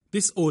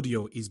This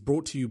audio is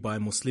brought to you by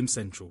Muslim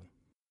Central.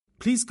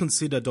 Please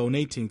consider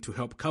donating to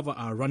help cover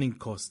our running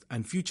costs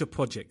and future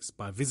projects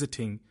by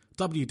visiting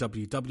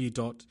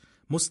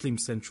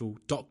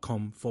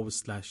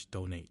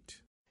www.muslimcentral.com/donate.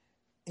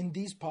 In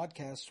these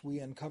podcasts, we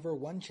uncover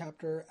one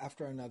chapter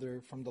after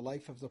another from the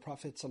life of the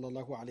Prophet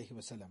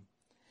ﷺ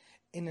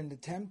in an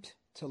attempt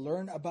to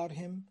learn about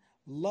him,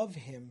 love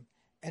him,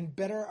 and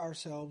better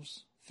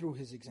ourselves through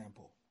his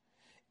example.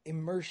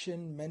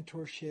 Immersion,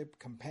 mentorship,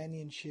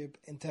 companionship,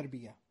 and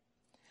tarbiyah.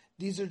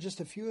 These are just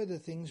a few of the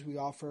things we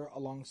offer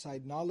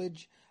alongside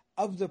knowledge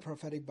of the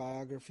prophetic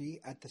biography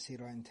at the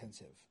Seerah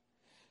Intensive.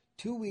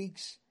 2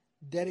 weeks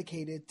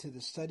dedicated to the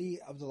study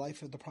of the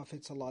life of the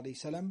Prophet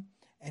ﷺ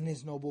and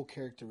his noble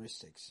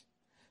characteristics.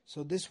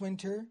 So this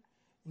winter,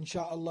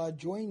 inshallah,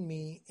 join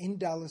me in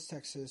Dallas,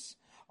 Texas,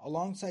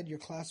 alongside your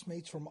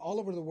classmates from all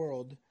over the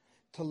world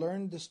to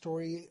learn the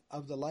story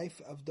of the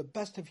life of the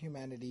best of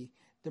humanity,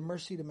 the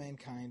mercy to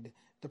mankind,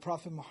 the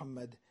Prophet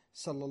Muhammad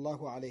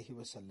sallallahu alaihi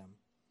wasallam.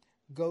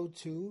 Go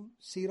to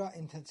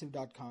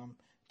seerahintensive.com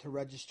to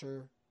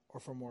register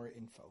or for more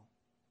info.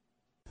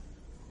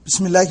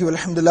 Bismillahi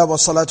walhamdulillah wa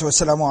salatu wa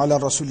salamu ala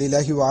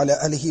rasulillahi wa ala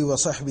alihi wa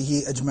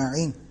sahbihi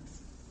ajma'een.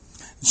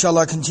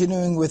 Inshallah,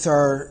 continuing with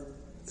our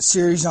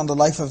series on the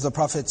life of the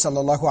Prophet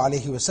sallallahu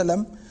alaihi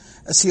wasallam,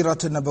 Seerah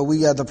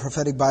Nabawiyya, the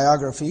prophetic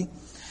biography.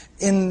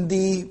 In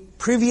the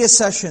previous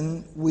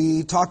session,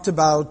 we talked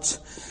about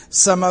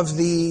some of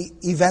the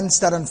events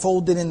that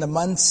unfolded in the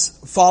months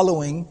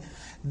following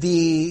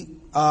the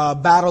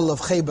Battle of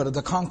Khaybar,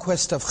 the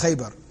conquest of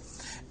Khaybar.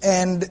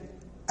 And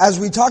as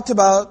we talked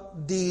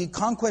about the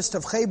conquest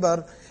of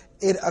Khaybar,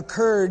 it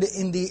occurred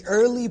in the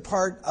early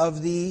part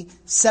of the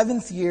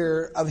 7th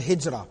year of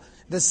Hijrah,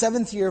 the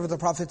 7th year of the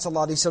Prophet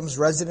ﷺ's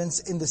residence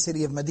in the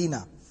city of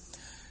Medina.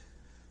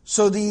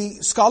 So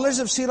the scholars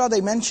of Seerah, they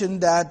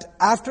mentioned that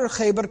after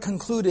Khaybar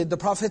concluded, the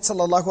Prophet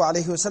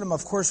ﷺ,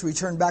 of course,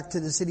 returned back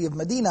to the city of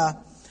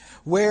Medina,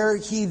 where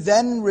he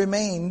then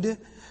remained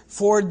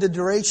for the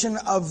duration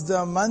of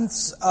the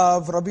months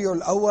of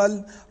Rabiul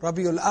Awwal,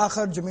 Rabiul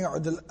Akhir,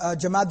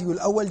 Jamadiul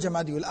Awwal,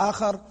 Jamadiul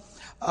Akhir,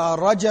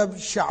 Rajab,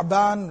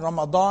 Sha'ban,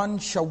 Ramadan,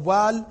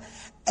 Shawwal,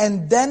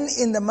 and then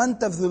in the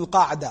month of Dhul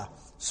Qa'dah.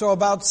 So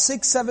about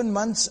 6-7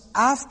 months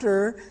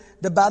after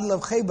the Battle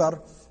of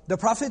Khaybar, the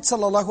Prophet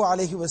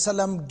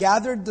ﷺ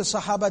gathered the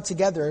Sahaba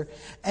together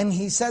and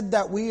he said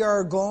that we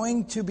are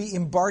going to be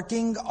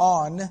embarking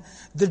on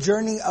the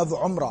journey of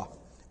Umrah.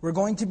 We're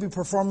going to be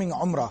performing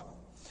Umrah.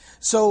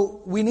 So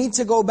we need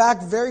to go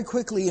back very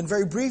quickly and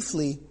very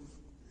briefly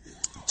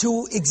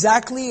to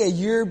exactly a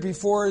year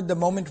before the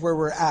moment where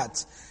we're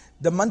at.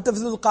 The month of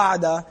Dhul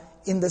Qa'dah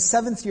in the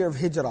 7th year of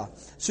Hijrah.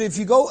 So if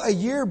you go a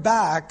year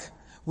back,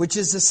 which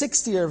is the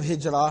 6th year of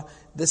Hijrah,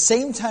 the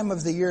same time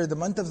of the year, the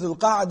month of Dhul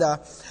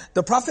Qa'dah,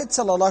 the Prophet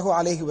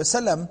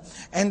ﷺ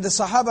and the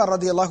Sahaba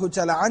radiallahu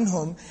ta'ala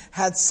anhum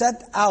had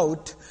set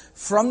out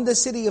from the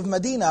city of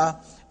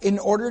Medina in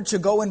order to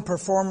go and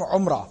perform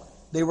Umrah.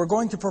 They were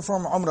going to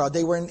perform Umrah.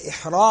 They were in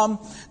Ihram.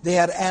 They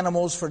had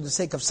animals for the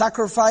sake of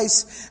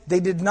sacrifice. They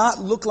did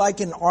not look like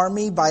an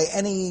army by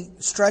any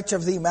stretch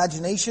of the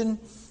imagination.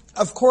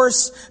 Of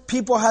course,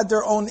 people had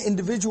their own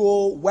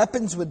individual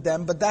weapons with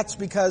them, but that's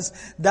because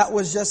that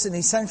was just an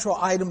essential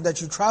item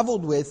that you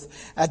traveled with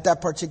at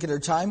that particular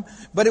time.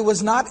 But it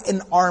was not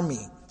an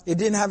army. It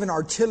didn't have an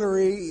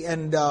artillery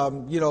and,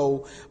 an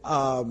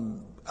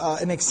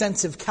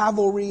extensive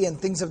cavalry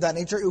and things of that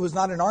nature. It was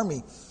not an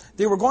army.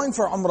 They were going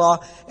for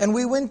Umrah, and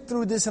we went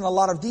through this in a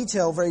lot of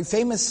detail. Very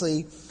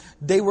famously,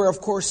 they were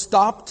of course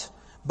stopped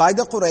by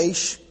the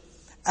Quraysh.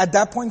 At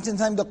that point in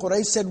time, the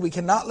Quraysh said, we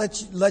cannot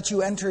let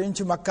you enter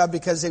into Makkah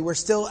because they were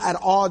still at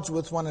odds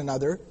with one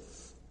another.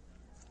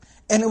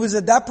 And it was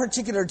at that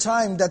particular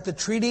time that the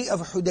Treaty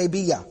of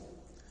Hudaybiyah,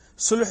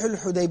 Sulhul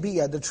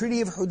Hudaybiyah, the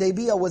Treaty of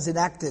Hudaybiyah was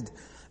enacted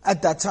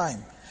at that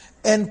time.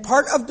 And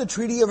part of the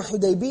Treaty of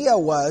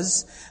Hudaybiyah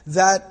was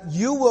that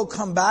you will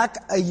come back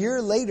a year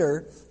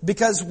later,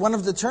 because one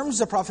of the terms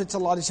the Prophet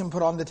ﷺ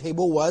put on the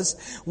table was,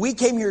 we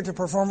came here to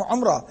perform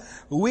Umrah.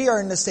 We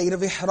are in the state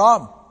of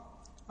Ihram.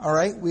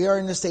 Alright, we are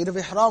in the state of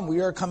Ihram.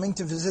 We are coming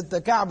to visit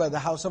the Kaaba, the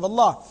house of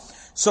Allah.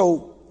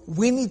 So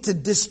we need to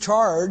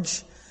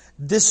discharge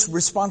this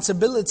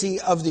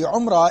responsibility of the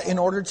Umrah in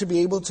order to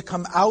be able to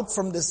come out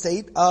from the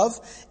state of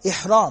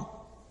Ihram.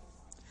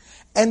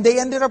 And they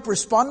ended up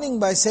responding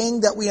by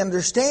saying that we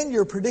understand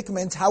your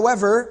predicament,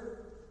 however,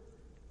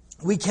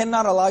 we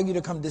cannot allow you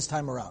to come this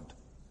time around.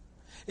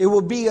 It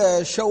will be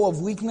a show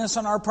of weakness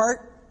on our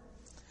part.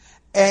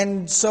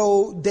 And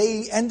so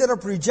they ended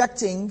up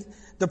rejecting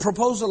the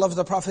proposal of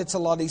the Prophet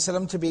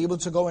ﷺ to be able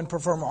to go and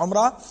perform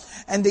Umrah.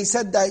 And they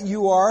said that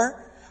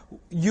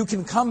you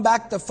can come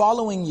back the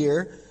following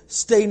year,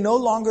 stay no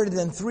longer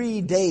than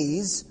 3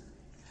 days,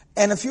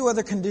 and a few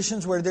other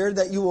conditions were there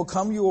that you will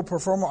come, you will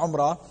perform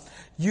Umrah.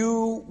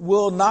 You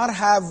will not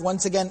have,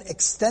 once again,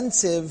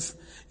 extensive,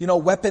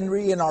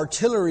 weaponry and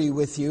artillery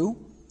with you.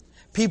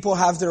 People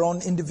have their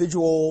own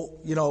individual,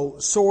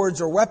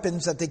 swords or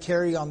weapons that they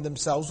carry on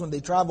themselves when they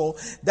travel.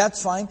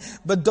 That's fine.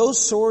 But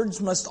those swords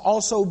must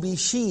also be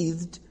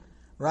sheathed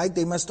right?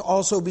 They must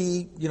also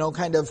be,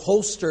 kind of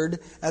holstered,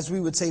 as we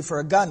would say for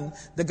a gun.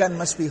 The gun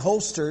must be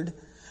holstered,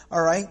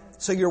 all right?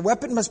 So your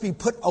weapon must be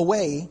put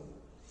away,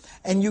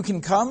 and you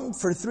can come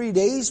for 3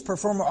 days,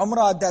 perform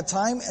Umrah at that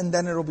time, and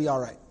then it'll be all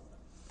right.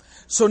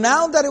 So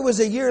now that it was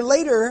a year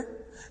later,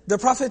 the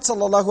Prophet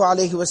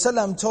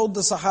ﷺ told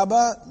the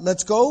Sahaba,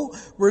 let's go,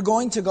 we're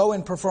going to go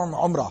and perform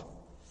Umrah.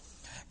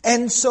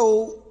 And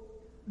so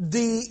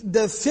the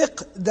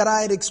fiqh that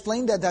I had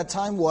explained at that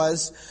time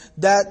was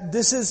that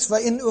this is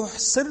فَإِنْ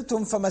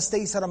أُحْصِرْتُمْ فَمَا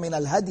اسْتَيْسَرَ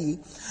مِنَ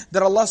الْهَدِي,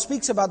 that Allah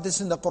speaks about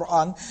this in the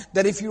Qur'an,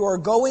 that if you are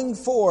going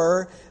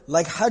for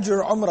like Hajj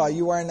or Umrah,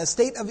 you are in a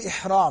state of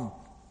ihram,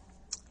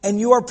 and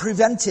you are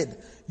prevented,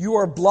 you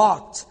are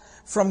blocked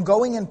from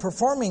going and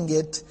performing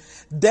it,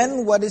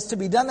 then what is to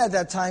be done at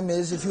that time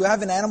is, if you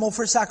have an animal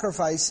for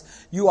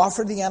sacrifice, you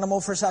offer the animal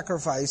for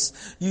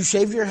sacrifice, you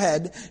shave your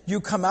head, you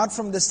come out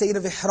from the state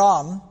of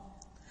ihram,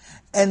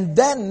 and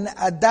then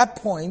at that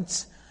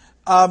point,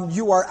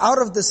 you are out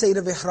of the state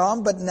of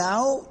ihram, but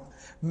now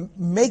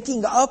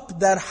making up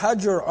that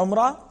Hajj or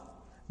Umrah,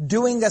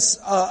 doing a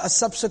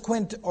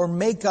subsequent or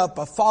make up,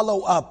 a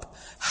follow-up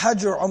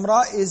Hajj or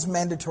Umrah is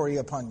mandatory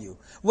upon you.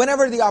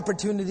 Whenever the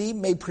opportunity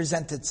may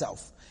present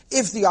itself.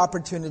 If the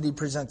opportunity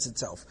presents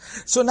itself.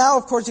 So now,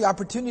 of course, the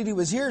opportunity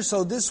was here,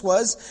 so this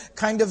was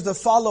kind of the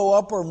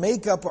follow-up or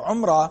make-up or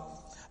Umrah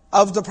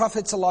of the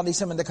Prophet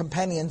ﷺ and the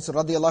companions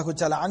radiallahu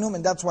ta'ala anhum,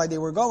 and that's why they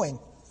were going.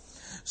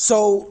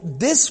 So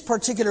this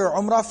particular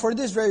Umrah, for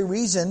this very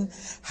reason,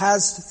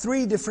 has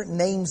 3 different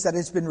names that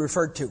it's been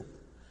referred to.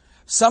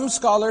 Some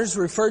scholars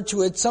refer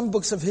to it, some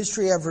books of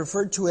history have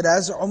referred to it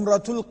as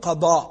Umratul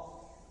Qada.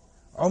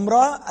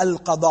 Umrah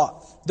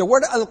al-Qada. The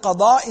word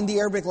al-Qada in the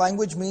Arabic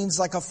language means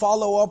like a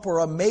follow-up or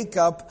a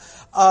make-up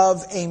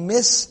of a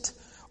missed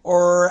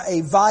or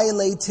a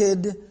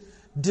violated,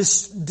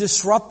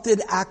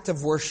 disrupted act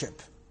of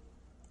worship.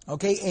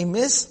 Okay, a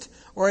missed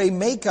or a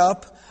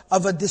make-up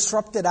of a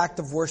disrupted act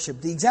of worship.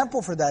 The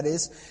example for that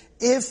is,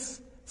 if,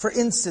 for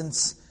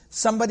instance,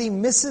 somebody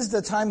misses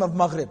the time of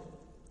Maghrib,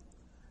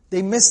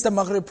 they miss the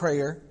Maghrib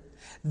prayer,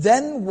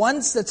 then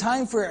once the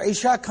time for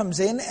Isha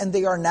comes in and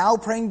they are now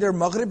praying their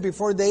Maghrib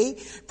before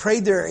they pray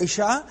their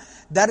Isha,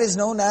 that is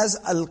known as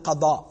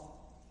Al-Qada.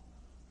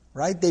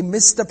 Right? They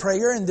missed the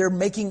prayer and they're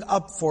making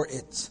up for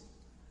it.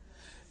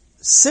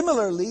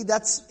 Similarly,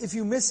 that's if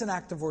you miss an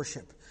act of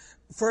worship.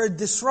 For a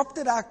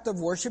disrupted act of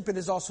worship, it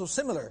is also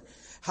similar.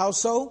 How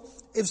so?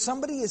 If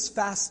somebody is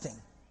fasting,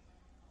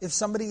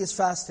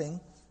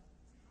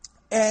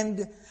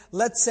 and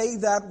let's say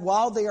that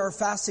while they are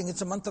fasting,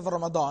 it's a month of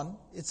Ramadan,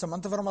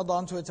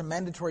 so it's a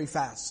mandatory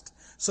fast,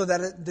 so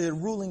that the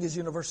ruling is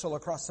universal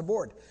across the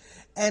board.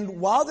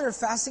 And while they're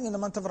fasting in the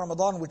month of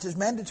Ramadan, which is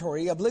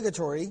mandatory,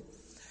 obligatory,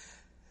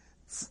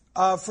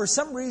 for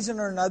some reason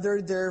or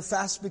another, their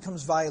fast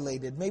becomes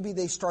violated. Maybe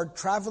they start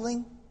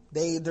traveling,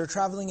 they're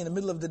traveling in the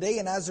middle of the day,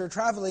 and as they're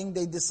traveling,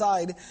 they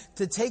decide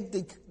to take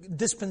the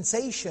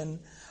dispensation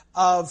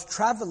of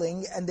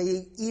traveling, and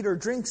they eat or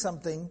drink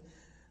something,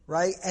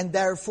 right? And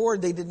therefore,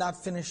 they did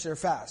not finish their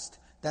fast.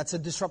 That's a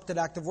disrupted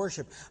act of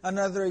worship.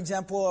 Another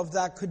example of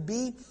that could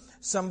be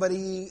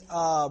somebody,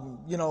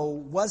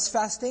 was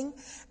fasting,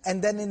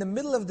 and then in the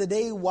middle of the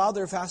day, while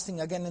they're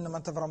fasting, again in the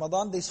month of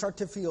Ramadan, they start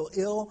to feel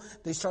ill,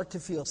 they start to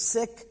feel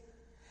sick,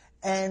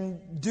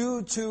 and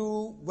due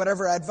to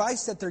whatever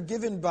advice that they're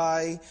given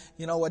by,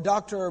 a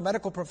doctor or a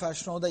medical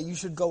professional, that you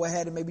should go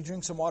ahead and maybe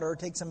drink some water or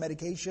take some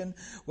medication,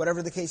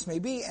 whatever the case may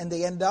be, and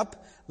they end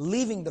up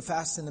leaving the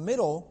fast in the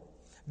middle.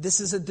 This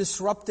is a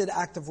disrupted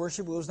act of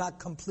worship. It was not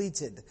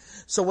completed.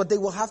 So what they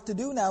will have to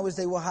do now is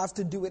they will have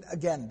to do it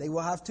again. They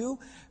will have to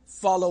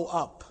follow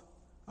up.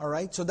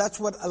 Alright, so that's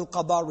what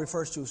Al-Qada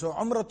refers to. So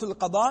Umratul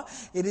Qada,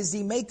 it is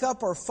the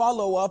make-up or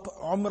follow-up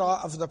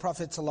Umrah of the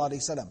Prophet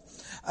ﷺ.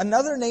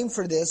 Another name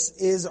for this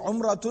is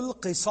Umratul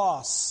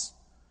Qisas.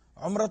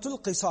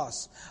 Umratul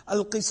Qisas.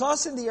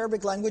 Al-Qisas in the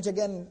Arabic language,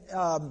 again,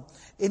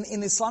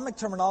 in Islamic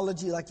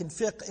terminology, like in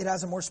fiqh, it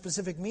has a more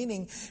specific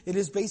meaning. It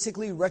is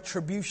basically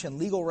retribution,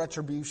 legal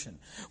retribution,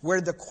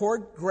 where the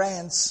court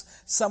grants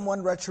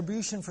someone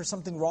retribution for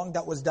something wrong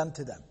that was done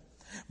to them.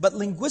 But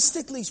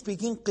linguistically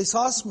speaking,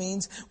 qisas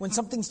means when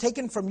something's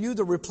taken from you,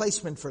 the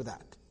replacement for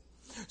that.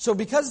 So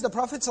because the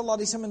Prophet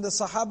ﷺ and the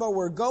Sahaba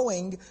were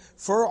going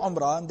for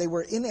Umrah, and they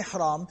were in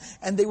Ihram,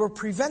 and they were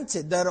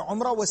prevented, that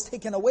Umrah was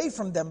taken away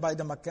from them by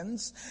the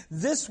Meccans,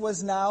 this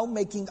was now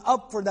making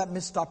up for that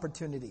missed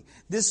opportunity.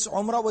 This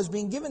Umrah was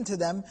being given to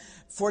them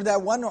for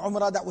that one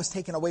Umrah that was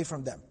taken away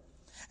from them.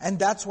 And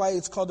that's why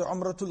it's called the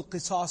Umratul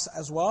Qisas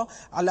as well.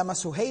 Allama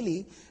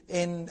Suhaili,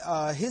 in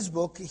his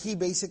book, he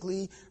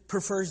basically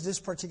prefers this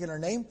particular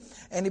name.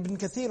 And Ibn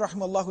Kathir,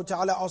 rahimahullah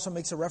ta'ala, also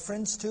makes a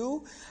reference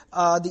to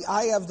the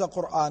ayah of the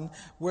Qur'an,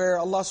 where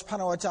Allah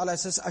subhanahu wa ta'ala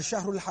says,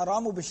 "Ash-shahrul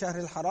haramu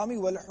bi-shahril harami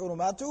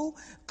wal-hurumatu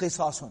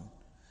qisasun."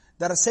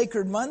 That a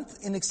sacred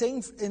month, in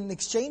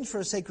exchange for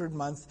a sacred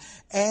month,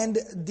 and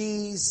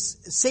these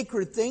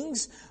sacred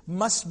things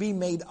must be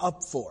made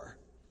up for.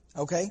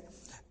 Okay?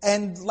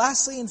 And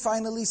lastly and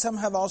finally, some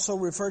have also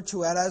referred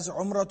to it as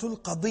Umratul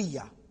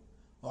Qadiyya.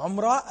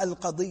 Umrah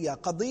al-Qadiyya.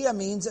 Qadiyya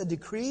means a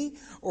decree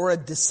or a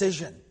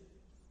decision.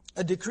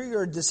 A decree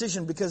or a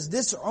decision, because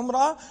this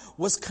Umrah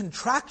was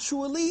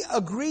contractually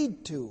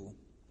agreed to.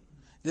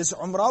 This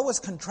Umrah was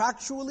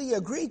contractually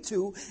agreed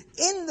to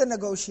in the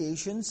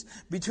negotiations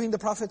between the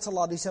Prophet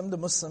ﷺ, the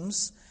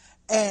Muslims,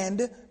 and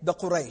the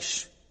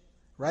Quraysh.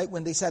 Right?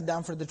 When they sat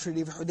down for the Treaty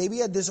of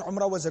Hudaybiyah, this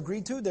Umrah was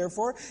agreed to.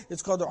 Therefore,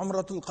 it's called the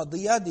Umratul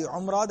Qadiyya, the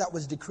Umrah that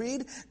was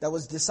decreed, that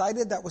was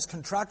decided, that was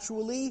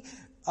contractually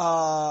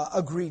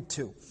agreed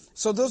to.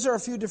 So those are a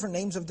few different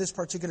names of this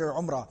particular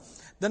Umrah.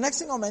 The next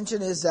thing I'll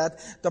mention is that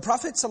the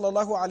Prophet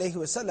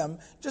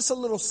ﷺ, just a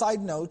little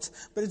side note,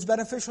 but it's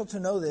beneficial to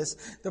know this,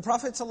 the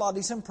Prophet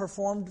ﷺ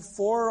performed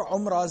 4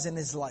 Umrahs in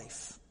his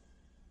life.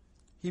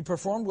 He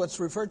performed what's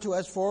referred to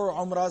as 4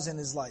 Umrahs in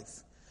his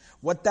life.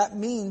 What that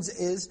means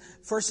is,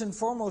 first and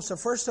foremost, the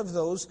first of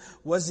those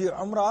was the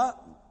Umrah.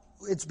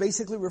 It's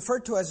basically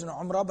referred to as an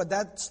Umrah, but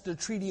that's the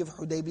Treaty of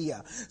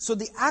Hudaybiyah. So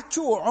the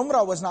actual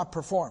Umrah was not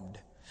performed.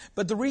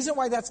 But the reason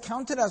why that's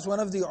counted as one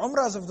of the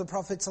Umrahs of the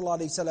Prophet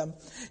ﷺ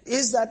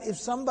is that if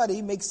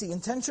somebody makes the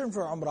intention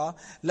for Umrah,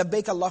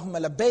 labbaik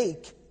Allahumma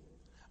labbaik,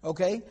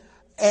 okay,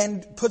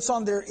 and puts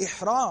on their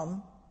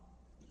ihram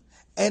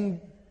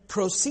and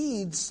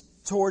proceeds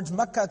towards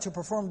Mecca to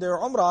perform their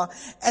Umrah,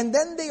 and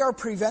then they are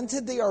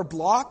prevented, they are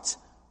blocked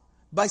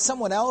by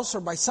someone else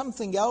or by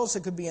something else.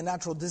 It could be a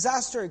natural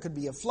disaster, it could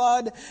be a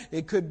flood,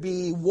 it could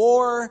be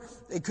war,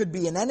 it could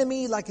be an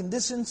enemy, like in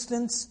this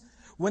instance.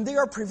 When they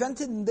are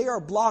prevented and they are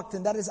blocked,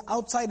 and that is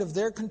outside of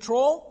their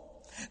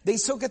control, they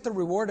still get the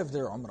reward of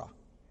their Umrah.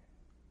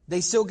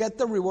 They still get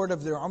the reward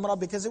of their Umrah,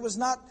 because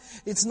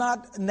it's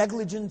not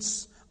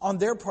negligence on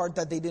their part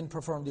that they didn't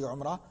perform the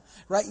Umrah.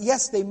 Right?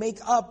 Yes, they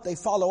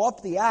follow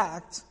up the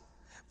act,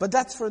 but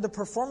that's for the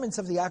performance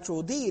of the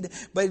actual deed,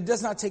 but it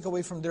does not take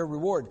away from their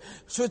reward.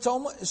 So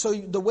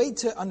the way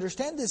to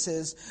understand this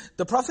is,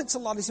 the Prophet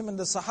ﷺ and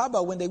the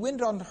Sahaba, when they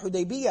went on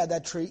Hudaybiyah,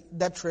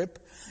 that trip,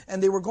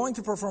 and they were going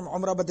to perform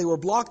Umrah, but they were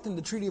blocked, and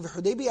the Treaty of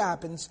Hudaybiyah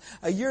happens.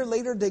 A year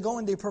later, they go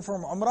and they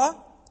perform Umrah.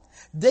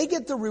 They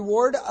get the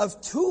reward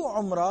of 2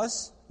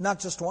 Umrahs,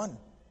 not just one.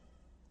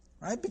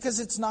 Right?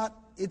 Because it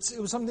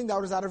was something that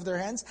was out of their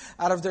hands,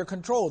 out of their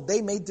control.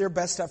 They made their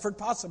best effort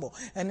possible.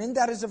 And in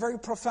that is a very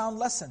profound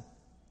lesson.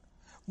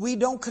 We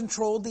don't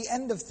control the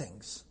end of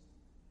things.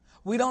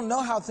 We don't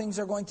know how things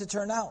are going to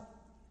turn out.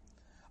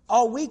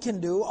 All we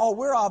can do, all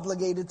we're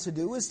obligated to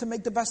do, is to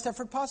make the best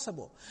effort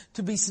possible.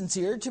 To be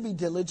sincere, to be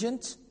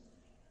diligent,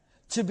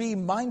 to be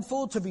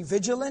mindful, to be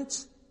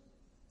vigilant,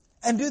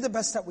 and do the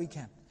best that we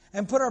can.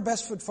 And put our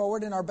best foot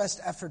forward and our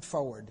best effort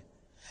forward.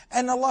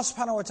 And Allah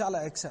subhanahu wa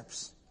ta'ala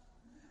accepts.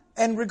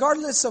 And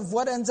regardless of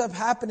what ends up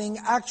happening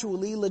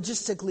actually,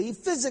 logistically,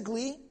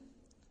 physically,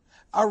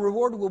 our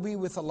reward will be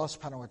with Allah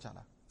subhanahu wa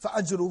ta'ala.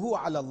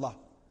 فَأَجْرُهُ عَلَى اللَّهِ.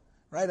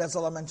 Right, as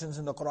Allah mentions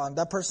in the Quran,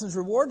 that person's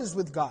reward is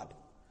with God.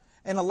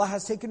 And Allah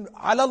has taken,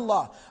 عَلَى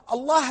اللَّهِ,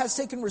 Allah has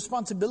taken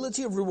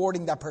responsibility of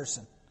rewarding that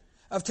person,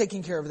 of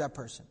taking care of that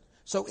person.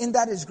 So in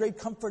that is great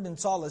comfort and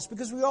solace,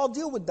 because we all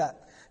deal with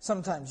that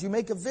sometimes. You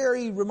make a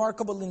very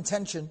remarkable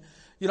intention.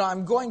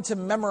 I'm going to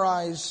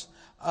memorize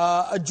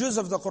a juz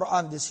of the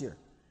Quran this year.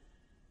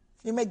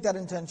 You make that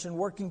intention,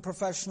 working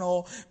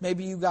professional,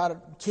 maybe you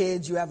got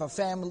kids, you have a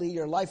family,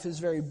 your life is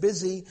very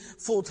busy,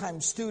 full-time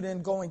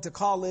student, going to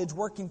college,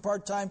 working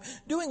part-time,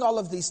 doing all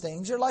of these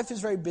things. Your life is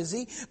very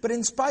busy, but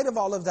in spite of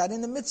all of that, in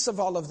the midst of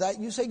all of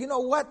that, you say, you know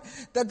what?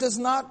 That does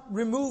not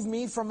remove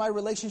me from my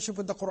relationship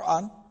with the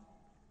Quran.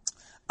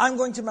 I'm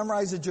going to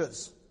memorize a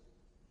juz.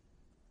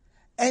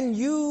 And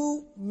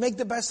you make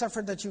the best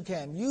effort that you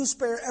can. You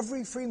spare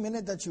every free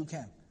minute that you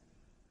can.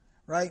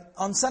 Right?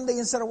 On Sunday,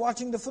 instead of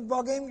watching the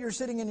football game, you're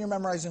sitting and you're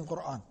memorizing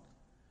Quran.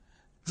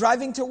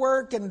 Driving to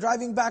work and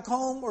driving back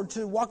home, or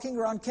to walking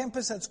around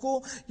campus at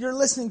school, you're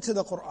listening to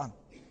the Quran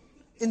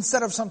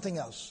instead of something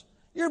else.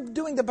 You're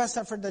doing the best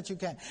effort that you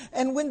can.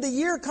 And when the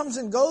year comes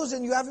and goes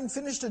and you haven't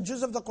finished a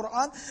juz of the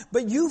Quran,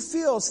 but you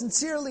feel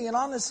sincerely and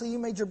honestly you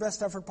made your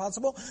best effort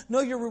possible, know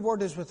your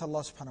reward is with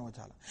Allah subhanahu wa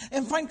ta'ala.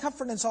 And find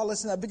comfort and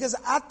solace in that. Because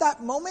at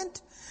that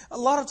moment, a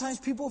lot of times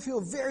people feel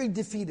very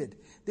defeated.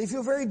 They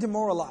feel very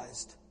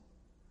demoralized.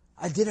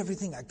 I did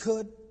everything I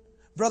could.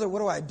 Brother, what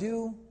do I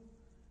do?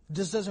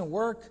 This doesn't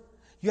work.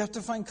 You have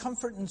to find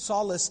comfort and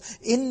solace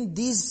in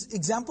these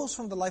examples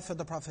from the life of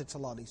the Prophet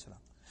ﷺ.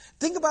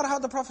 Think about how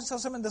the Prophet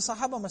ﷺ and the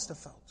Sahaba must have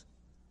felt.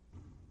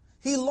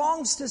 He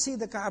longs to see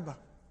the Kaaba.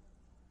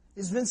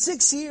 It's been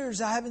 6 years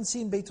I haven't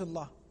seen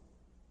Baytullah.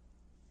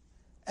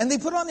 And they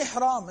put on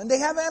ihram, and they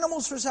have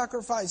animals for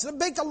sacrifice.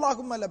 Labbaik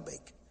Allahumma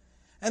labbaik.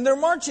 And they're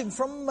marching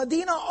from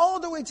Medina all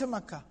the way to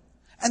Mecca.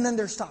 And then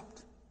they're stopped.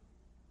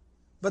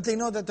 But they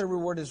know that their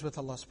reward is with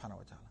Allah subhanahu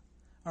wa ta'ala.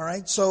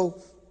 Alright,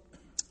 so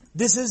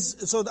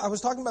I was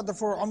talking about the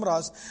 4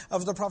 Umrahs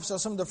of the Prophet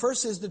ﷺ. The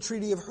first is the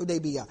Treaty of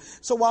Hudaybiyah.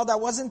 So while that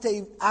wasn't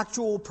an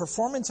actual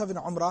performance of an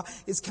Umrah,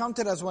 it's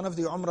counted as one of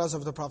the Umrahs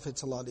of the Prophet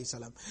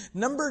ﷺ.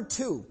 Number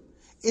 2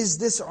 is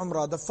this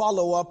Umrah, the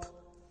follow-up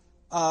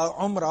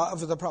Umrah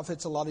of the Prophet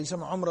ﷺ,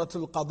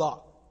 Umratul Qada.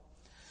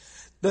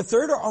 The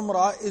third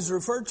Umrah is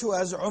referred to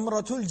as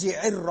Umratul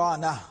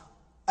Ji'irrana.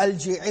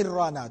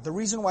 Al-Ji'irrana. The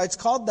reason why it's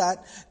called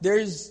that, there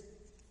is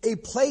a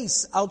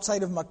place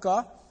outside of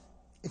Mecca,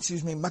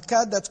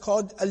 that's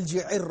called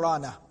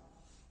Al-Ji'irrana.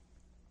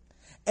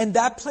 And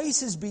that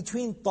place is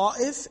between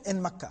Ta'if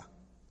and Mecca.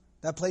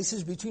 That place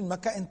is between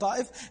Mecca and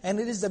Ta'if, and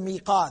it is the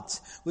miqat,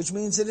 which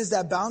means it is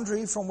that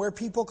boundary from where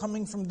people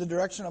coming from the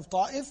direction of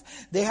Ta'if,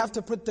 they have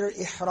to put their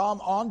ihram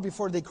on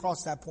before they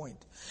cross that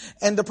point.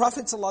 And the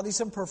Prophet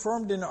ﷺ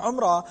performed in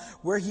Umrah,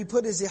 where he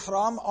put his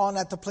ihram on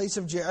at the place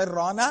of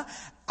Ji'irrana,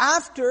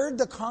 after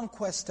the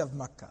conquest of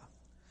Mecca.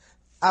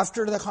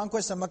 After the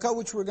conquest of Mecca,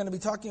 which we're going to be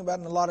talking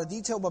about in a lot of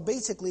detail, but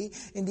basically,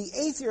 in the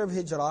 8th year of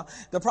Hijrah,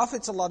 the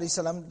Prophet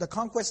ﷺ, the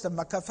conquest of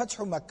Mecca,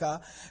 Fathu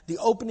Mecca, the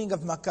opening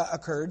of Mecca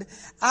occurred.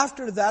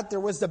 After that, there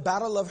was the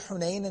Battle of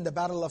Hunayn and the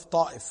Battle of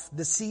Ta'if,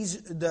 the siege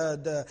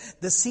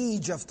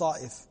of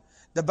Ta'if.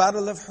 The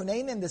Battle of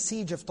Hunayn and the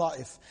siege of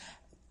Ta'if.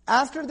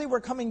 After they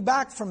were coming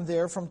back from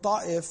there, from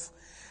Ta'if,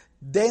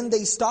 then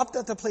they stopped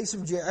at the place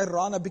of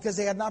Ji'irrana because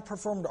they had not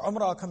performed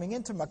Umrah coming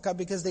into Mecca,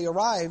 because they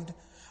arrived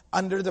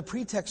under the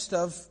pretext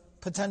of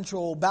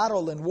potential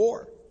battle and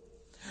war.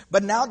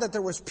 But now that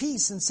there was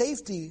peace and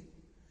safety,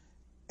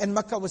 and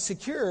Mecca was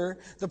secure,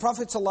 the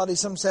Prophet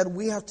ﷺ said,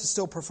 we have to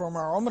still perform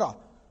our Umrah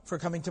for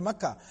coming to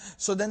Mecca.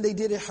 So then they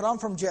did Ihram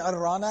from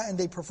Ji'irrana and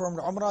they performed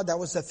Umrah. That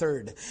was the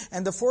third.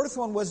 And the fourth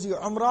one was the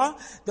Umrah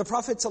the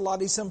Prophet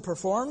ﷺ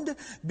performed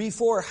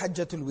before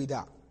Hajjatul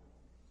Wida.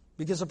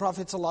 Because the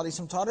Prophet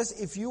ﷺ taught us,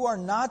 if you are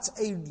not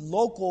a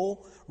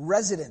local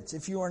resident,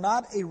 if you are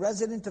not a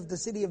resident of the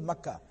city of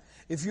Mecca,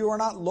 if you are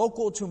not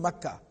local to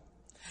Mecca,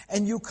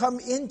 and you come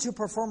in to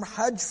perform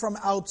Hajj from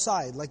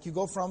outside, like you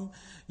go from,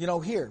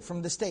 here,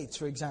 from the States,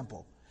 for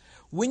example.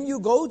 When you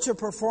go to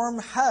perform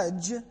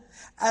Hajj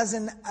as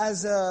an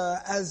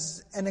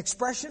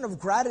expression of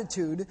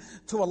gratitude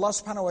to Allah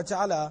subhanahu wa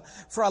ta'ala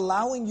for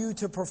allowing you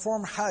to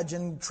perform Hajj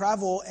and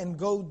travel and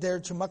go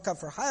there to Mecca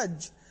for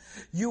Hajj,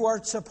 you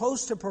are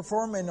supposed to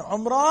perform an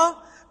Umrah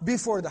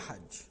before the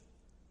Hajj.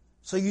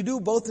 So you do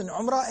both an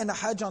Umrah and a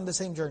Hajj on the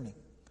same journey.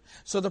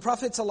 So the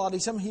Prophet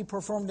ﷺ, he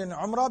performed an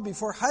Umrah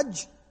before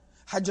Hajj,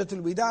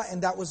 Hajjatul Wida,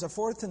 and that was the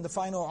fourth and the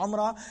final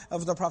Umrah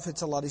of the Prophet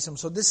ﷺ.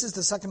 So this is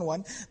the second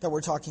one that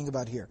we're talking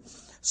about here.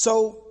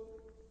 So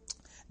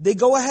they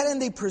go ahead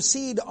and they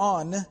proceed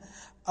on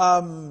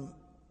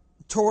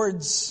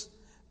towards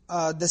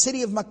the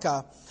city of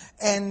Mecca.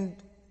 And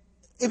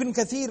Ibn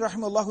Kathir,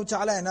 rahimahullah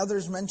ta'ala, and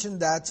others mentioned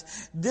that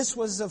this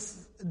was a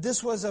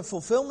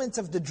fulfillment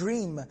of the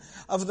dream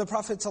of the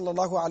Prophet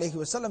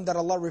ﷺ that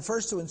Allah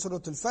refers to in Surah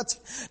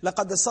Al-Fath.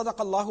 لَقَدْ صَدَقَ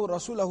اللَّهُ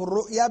رَسُولَهُ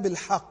الرُّؤْيَا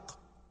بِالْحَقِّ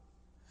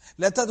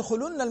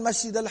لَتَدْخُلُنَّ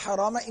الْمَسْجِدَ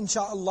الْحَرَامَ إِنْ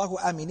شَاءَ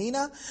اللَّهُ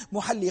آمِنِينَ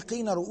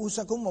مُحَلِّقِينَ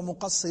رُؤُوسَكُمْ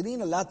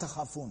وَمُقَصِّرِينَ لَا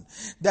تَخَافُونَ.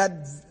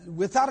 That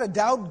without a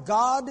doubt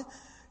God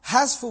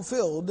has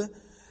fulfilled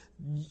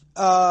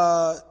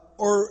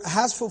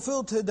has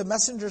fulfilled to the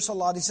Messenger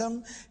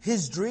ﷺ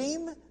his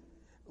dream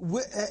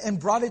and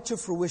brought it to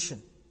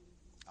fruition.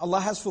 Allah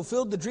has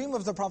fulfilled the dream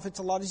of the Prophet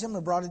ﷺ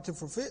and brought it to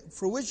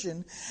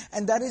fruition,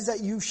 and that is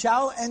that you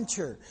shall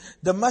enter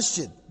the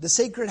masjid, the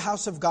sacred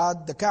house of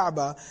God, the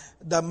Kaaba,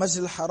 the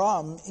Masjid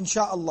al-Haram,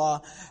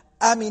 insha'Allah,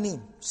 aminin,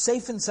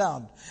 safe and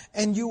sound.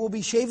 And you will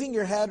be shaving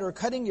your head or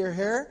cutting your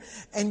hair,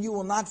 and you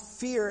will not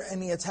fear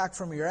any attack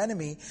from your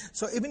enemy.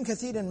 So Ibn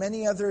Kathir and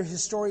many other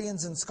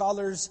historians and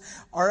scholars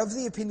are of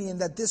the opinion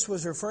that this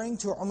was referring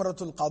to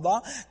Umratul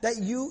Qada, that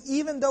you,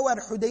 even though at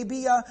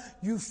Hudaybiyah,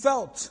 you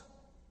felt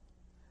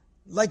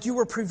like you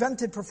were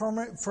prevented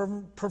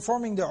from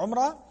performing the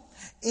Umrah,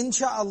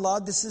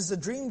 insha'Allah, this is the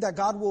dream that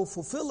God will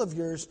fulfill of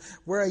yours,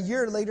 where a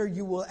year later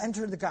you will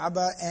enter the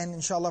Kaaba and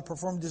insha'Allah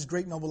perform this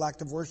great noble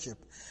act of worship.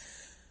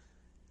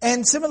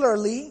 And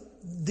similarly,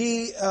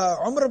 the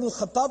Umar ibn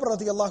al-Khattab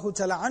radiyallahu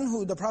ta'ala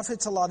anhu, the Prophet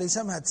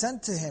ﷺ had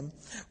sent to him,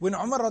 when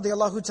Umar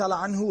radiyallahu ta'ala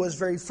anhu was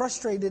very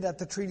frustrated at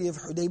the Treaty of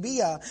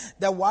Hudaybiyah,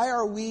 that why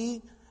are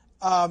we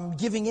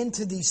giving in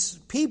to these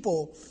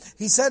people?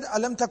 He said,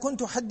 أَلَمْ تَكُنْ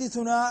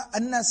تُحَدِّثُنَا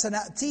أَنَّا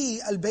سَنَأْتِي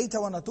الْبَيْتَ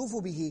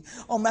وَنَطُوفُ بِهِ.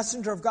 O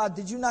Messenger of God,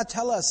 did you not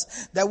tell us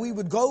that we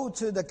would go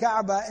to the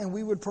Kaaba and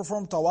we would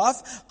perform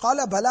tawaf?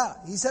 قَالَ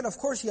بَلَا. He said, of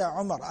course, Ya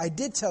Umar, I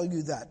did tell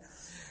you that.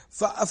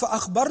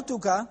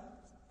 فَأَخْبَرْتُكَ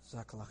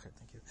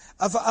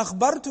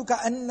أَفَأَخْبَرْتُكَ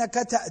أَنَّكَ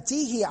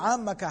تَأْتِيهِ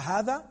عَامَّكَ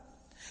هَذَا.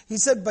 He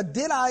said, but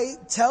did I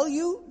tell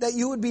you that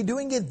you would be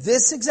doing it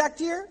this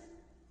exact year?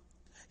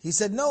 He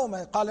said, no.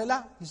 قال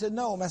لا. He said,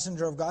 no,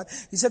 Messenger of God.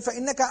 He said,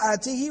 فَإِنَّكَ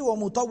آتِهِ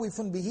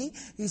وَمُطَوِّفٌ بِهِ.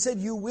 He said,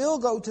 you will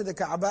go to the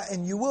Kaaba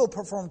and you will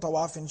perform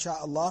tawaf,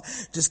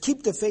 insha'Allah. Just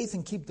keep the faith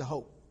and keep the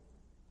hope.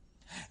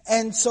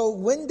 And so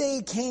when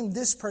they came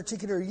this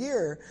particular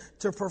year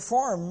to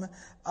perform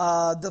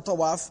the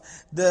tawaf,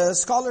 the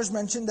scholars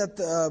mentioned that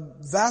the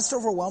vast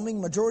overwhelming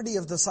majority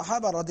of the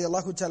Sahaba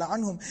radiallahu ta'ala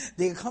anhum,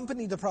 they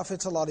accompanied the Prophet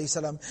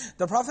ﷺ.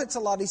 The Prophet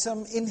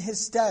ﷺ, in his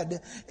stead,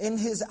 in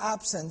his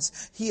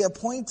absence, he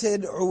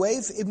appointed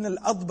Uwayf ibn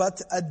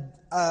al-Adbat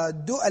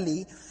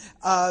ad-Du'ali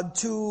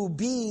to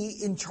be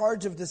in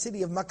charge of the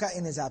city of Mecca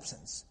in his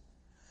absence.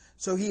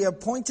 So he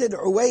appointed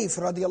Uwayf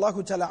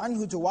radiallahu ta'ala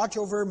anhu to watch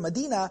over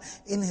Medina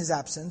in his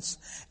absence.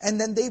 And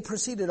then they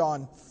proceeded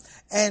on.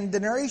 And the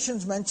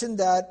narrations mention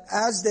that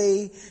as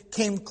they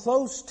came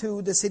close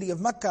to the city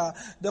of Mecca,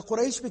 the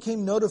Quraysh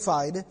became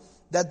notified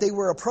that they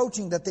were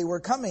approaching, that they were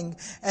coming.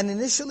 And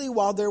initially,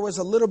 while there was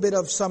a little bit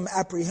of some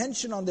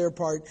apprehension on their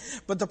part,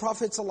 but the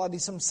Prophet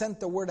ﷺ sent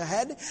the word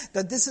ahead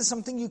that this is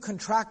something you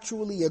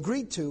contractually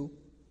agreed to,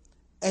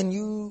 and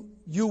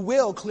you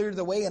will clear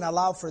the way and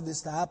allow for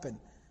this to happen.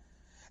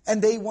 And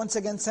they once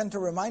again sent a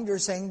reminder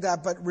saying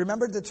that, but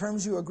remember the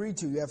terms you agreed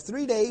to. You have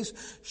 3 days,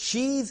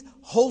 sheath,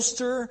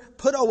 holster,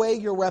 put away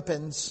your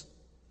weapons,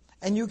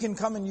 and you can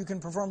come and you can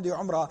perform the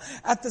Umrah.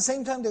 At the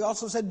same time, they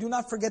also said, do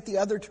not forget the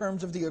other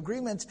terms of the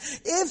agreement.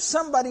 If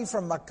somebody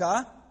from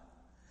Mecca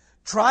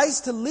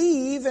tries to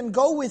leave and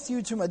go with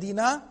you to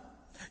Medina,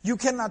 you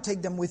cannot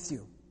take them with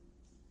you.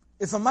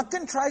 If a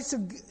Meccan tries to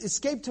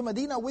escape to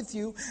Medina with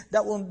you,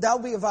 that'll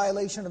be a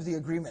violation of the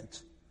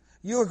agreement.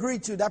 You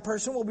agreed to, that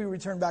person will be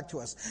returned back to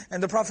us.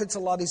 And the Prophet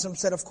ﷺ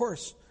said, of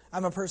course,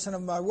 I'm a person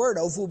of my word.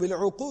 أَوْفُوا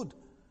بِالْعُقُودِ.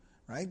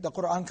 Right? The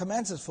Quran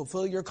commands us,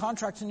 fulfill your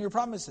contracts and your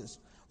promises.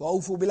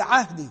 وَأَوْفُوا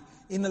بِالْعَهْدِ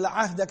إِنَّ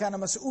الْعَهْدَ كَانَ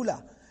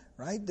مَسْئُولًا.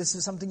 Right? This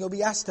is something you'll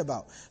be asked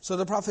about. So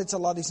the Prophet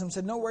ﷺ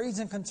said, no worries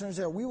and concerns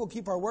there. We will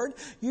keep our word.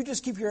 You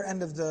just keep your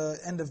end of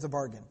the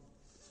bargain.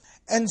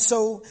 And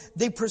so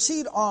they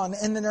proceed on,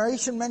 and the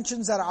narration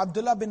mentions that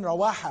Abdullah bin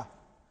Rawaha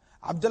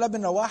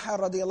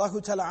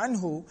radiallahu ta'ala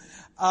anhu,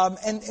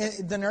 and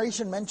the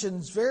narration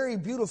mentions very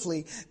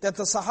beautifully that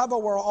the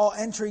Sahaba were all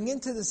entering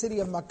into the city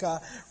of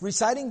Mecca,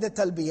 reciting the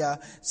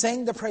talbiyah,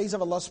 saying the praise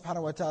of Allah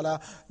subhanahu wa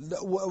ta'ala.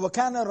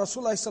 وَكَانَ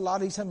رَسُولُ اللَّهِ صَلَّى اللَّهُ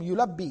عَلَيْهِ وَسَلَّمْ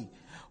يُلَبِّي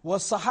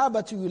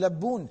وَالصَّحَابَةُ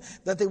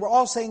يُلَبُّونَ. That they were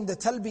all saying the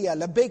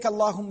talbiyah, لَبَّيْكَ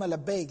اللَّهُمَّ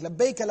لَبَّيْكَ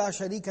لَبَّيْكَ لَا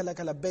شَرِيكَ لَكَ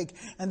لَبَّيْكَ.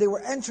 And they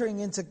were entering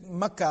into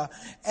Mecca.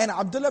 And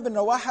Abdullah bin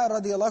Rawaha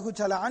radiallahu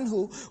ta'ala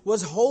anhu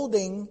was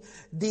holding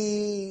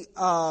the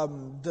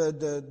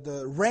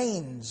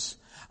reins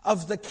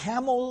of the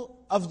camel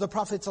of the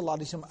Prophet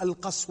ﷺ,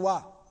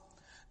 Al-Qaswa.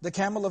 The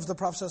camel of the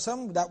Prophet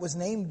ﷺ that was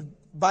named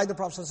by the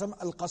Prophet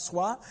ﷺ,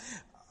 Al-Qaswa.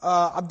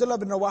 Abdullah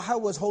bin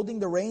Rawaha was holding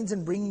the reins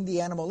and bringing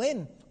the animal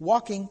in,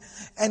 walking,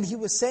 and he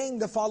was saying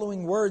the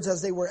following words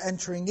as they were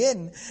entering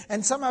in.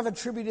 And some have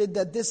attributed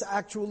that this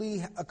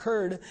actually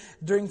occurred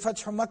during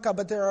Fatih Makkah,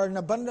 but there are an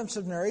abundance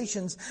of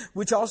narrations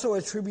which also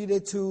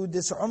attributed to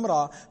this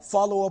Umrah,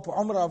 follow-up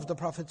Umrah of the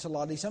Prophet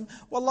ﷺ.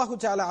 Wallahu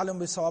ta'ala alam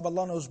bisawab,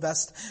 Allah knows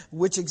best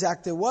which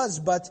exact it was,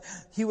 but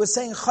he was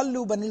saying,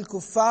 خَلُّوا بَنِي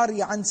الْكُفَّارِ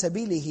عَنْ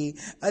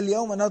سَبِيلِهِ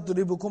الْيَوْمَ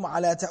نَضْرِبُكُمْ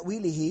عَلَى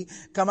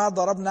تَأْوِيلِهِ كَمَا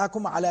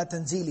ضَرَبْنَاكُمْ عَلى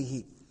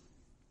تَنْزِيلِهِ.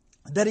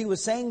 That he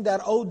was saying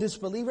that, oh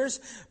disbelievers,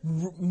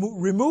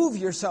 remove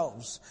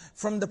yourselves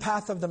from the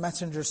path of the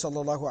Messenger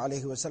sallallahu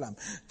alaihi wasallam.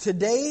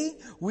 Today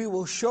we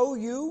will show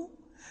you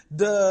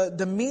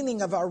the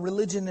meaning of our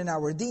religion and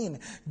our deen,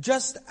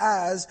 just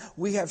as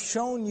we have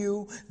shown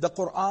you the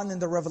Qur'an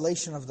and the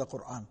revelation of the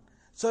Qur'an.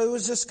 So it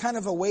was just kind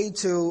of a way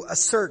to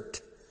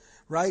assert,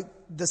 right,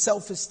 the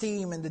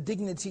self-esteem and the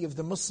dignity of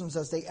the Muslims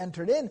as they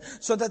entered in,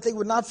 so that they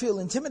would not feel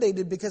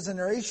intimidated, because the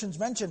narrations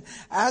mention,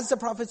 as the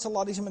Prophet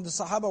ﷺ and the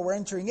Sahaba were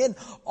entering in,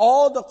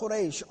 all the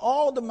Quraysh,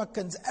 all the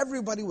Meccans,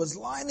 everybody was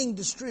lining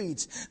the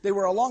streets. They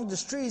were along the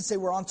streets, they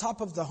were on top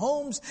of the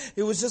homes.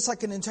 It was just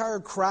like an entire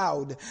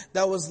crowd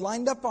that was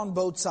lined up on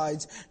both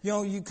sides. You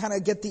know, you kind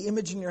of get the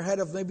image in your head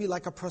of maybe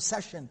like a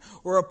procession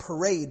or a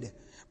parade.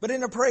 But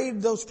in a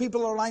parade, those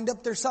people are lined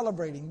up, they're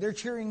celebrating, they're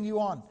cheering you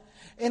on.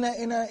 In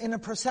a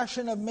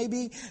procession of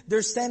maybe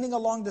they're standing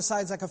along the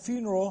sides like a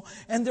funeral,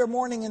 and they're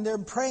mourning and they're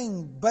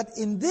praying. But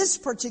in this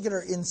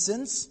particular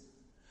instance,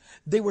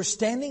 they were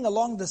standing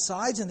along the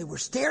sides and they were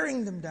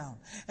staring them down.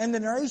 And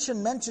the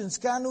narration mentions,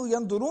 كانوا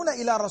ينظرون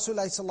إلى رسول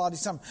الله صلى الله عليه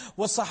وسلم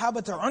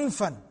والصحابة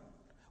عنفا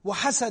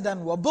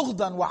وحسدا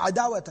وبغضا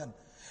وعداوة.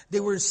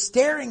 They were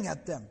staring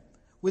at them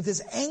with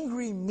this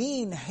angry,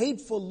 mean,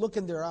 hateful look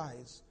in their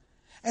eyes.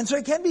 And so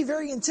it can be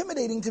very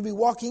intimidating to be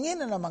walking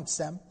in and amongst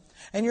them.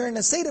 And you're in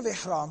a state of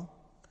ihram,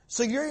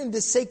 so you're in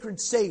this sacred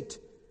state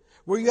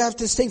where you have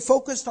to stay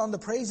focused on the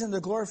praise and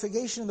the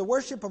glorification and the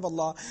worship of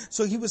Allah.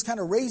 So he was kind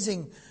of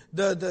raising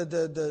the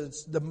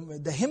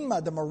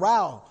himmah, the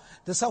morale,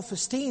 the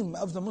self-esteem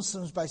of the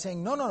Muslims by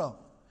saying, no.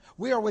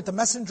 We are with the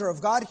Messenger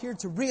of God here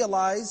to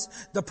realize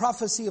the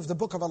prophecy of the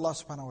book of Allah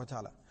subhanahu wa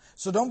ta'ala.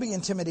 So don't be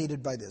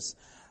intimidated by this.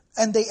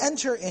 And they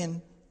enter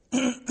in,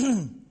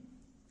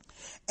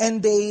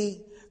 and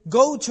they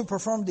go to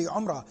perform the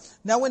Umrah.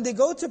 Now when they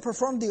go to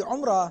perform the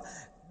Umratul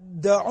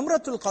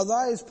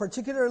Qadha is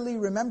particularly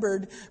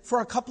remembered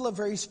for a couple of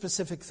very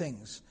specific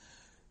things.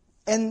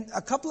 And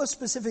a couple of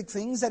specific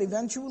things that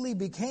eventually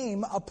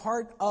became a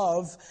part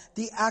of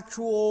the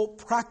actual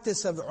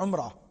practice of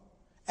Umrah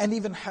and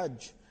even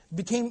Hajj.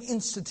 Became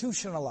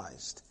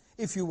institutionalized,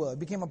 if you will. It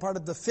became a part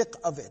of the fiqh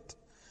of it.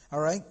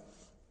 Alright?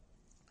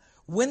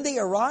 When they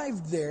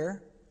arrived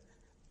there,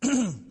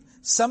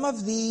 some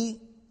of the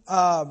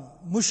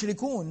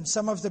mushrikun,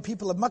 some of the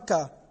people of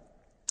Mecca,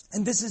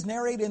 and this is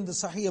narrated in the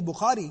Sahih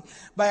Bukhari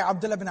by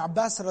Abdullah bin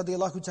Abbas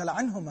radiallahu ta'ala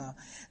anhuma,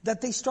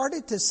 that they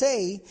started to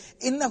say,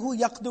 إِنَّهُ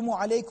يَقْدُمُ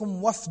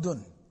عَلَيْكُمْ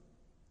وَفْدٌ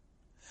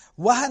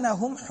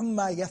وَهَنَهُمْ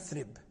حُمَّا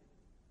يَثْرِبْ.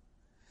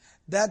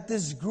 That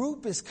this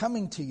group is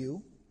coming to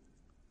you,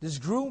 This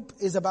group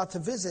is about to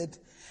visit,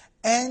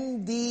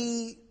 and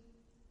the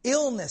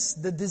illness,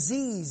 the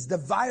disease, the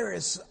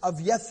virus of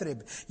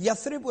Yathrib.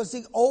 Yathrib was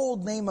the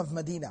old name of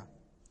Medina.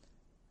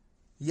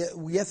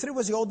 Yathrib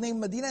was the old name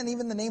of Medina, and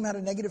even the name had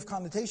a negative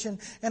connotation.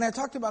 And I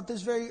talked about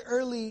this very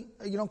early,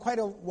 quite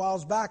a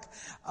whiles back,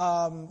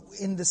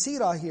 in the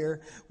Seerah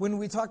here, when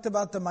we talked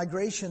about the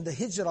migration, the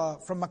hijrah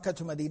from Mecca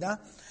to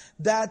Medina,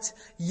 that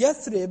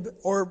Yathrib,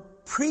 or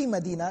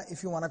pre-Medina,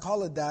 if you want to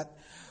call it that,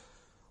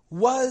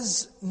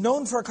 was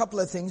known for a couple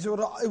of things.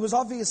 It was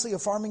obviously a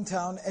farming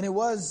town, and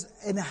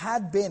it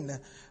had been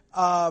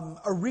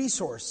a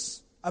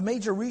resource, a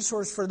major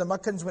resource for the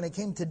Meccans when it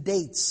came to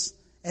dates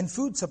and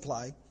food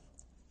supply.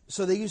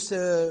 So they used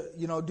to,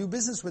 do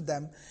business with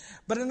them.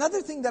 But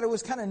another thing that it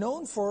was kind of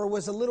known for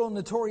was a little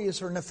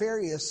notorious or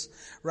nefarious,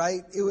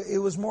 right?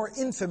 It was more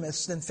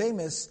infamous than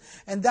famous.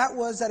 And that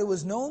was that it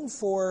was known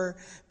for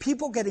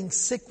people getting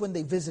sick when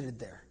they visited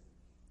there.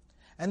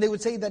 And they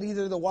would say that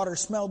either the water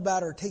smelled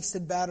bad or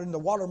tasted bad, and the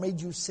water made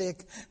you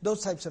sick,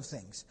 those types of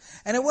things.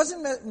 And it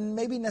wasn't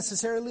maybe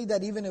necessarily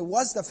that even it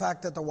was the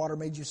fact that the water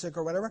made you sick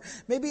or whatever.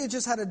 Maybe it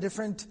just had a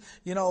different,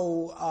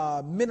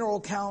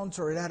 mineral count,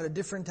 or it had a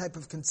different type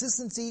of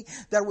consistency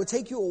that would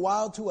take you a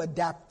while to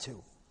adapt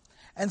to.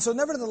 And so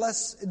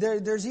nevertheless,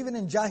 there's even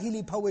in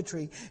Jahili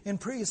poetry, in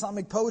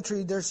pre-Islamic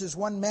poetry, there's this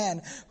one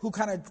man who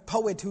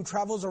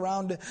travels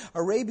around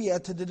Arabia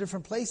to the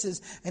different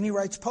places, and he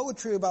writes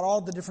poetry about all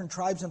the different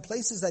tribes and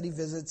places that he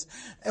visits.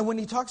 And when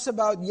he talks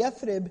about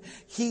Yathrib,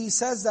 he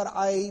says that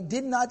I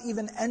did not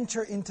even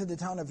enter into the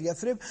town of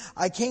Yathrib.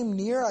 I came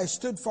near, I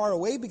stood far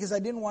away because I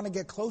didn't want to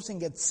get close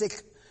and get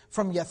sick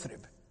from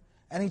Yathrib.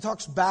 And he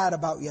talks bad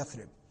about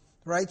Yathrib,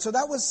 right? So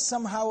that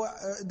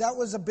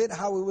was a bit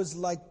how it was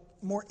like,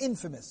 more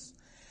infamous.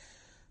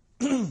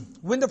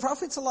 When the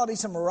Prophet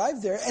ﷺ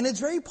arrived there, and it's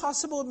very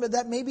possible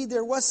that maybe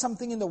there was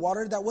something in the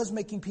water that was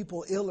making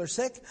people ill or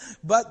sick,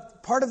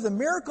 but part of the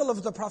miracle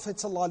of the Prophet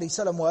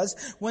ﷺ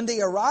was, when they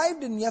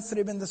arrived in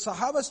Yathrib and the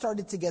Sahaba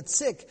started to get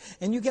sick,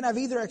 and you can have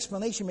either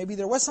explanation, maybe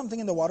there was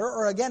something in the water,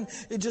 or again,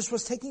 it just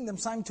was taking them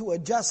time to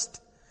adjust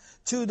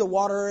to the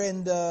water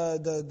and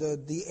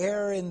the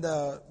air and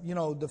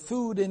the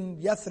food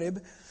in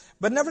Yathrib.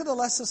 But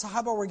nevertheless, the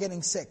Sahaba were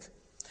getting sick.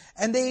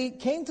 And they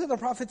came to the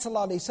Prophet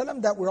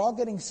ﷺ that we're all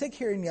getting sick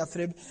here in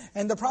Yathrib.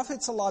 And the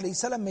Prophet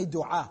ﷺ made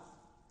dua.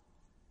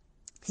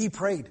 He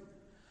prayed.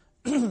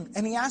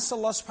 And he asked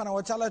Allah subhanahu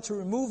wa ta'ala to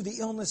remove the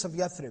illness of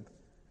Yathrib.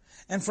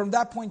 And from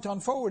that point on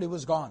forward, it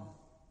was gone.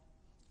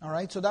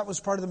 Alright, so that was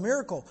part of the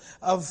miracle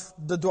of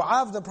the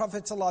dua of the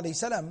Prophet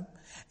ﷺ.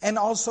 And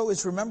also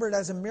it's remembered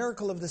as a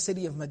miracle of the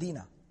city of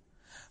Medina.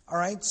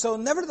 Alright, so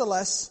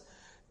nevertheless,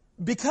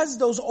 because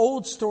those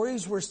old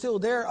stories were still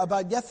there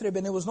about Yathrib,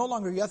 and it was no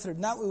longer Yathrib,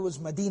 now it was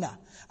Medina.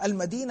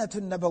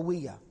 Al-Madinatun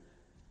Nabawiyya.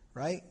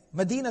 Right?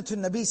 Madinatun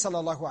Nabi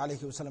sallallahu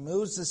alayhi wasallam. It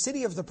was the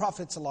city of the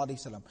Prophet sallallahu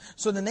alayhi wasallam.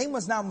 So the name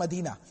was now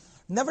Medina.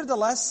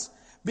 Nevertheless,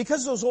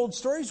 because those old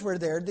stories were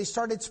there, they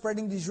started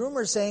spreading these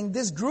rumors saying,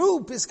 this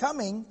group is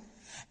coming,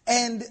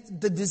 and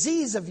the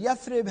disease of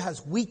Yathrib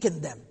has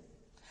weakened them,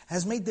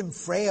 has made them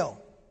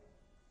frail,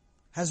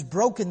 has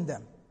broken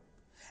them.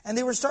 And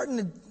they were starting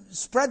to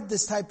spread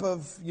this type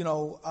of,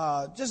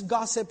 just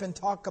gossip and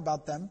talk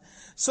about them,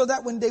 so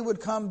that when they would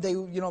come,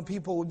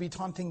 people would be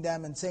taunting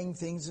them and saying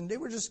things, and they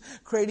were just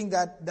creating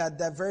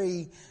that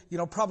very,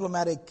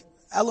 problematic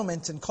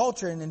element and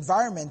culture and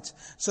environment,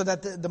 so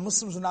that the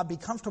Muslims would not be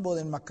comfortable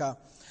in Mecca.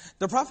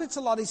 The Prophet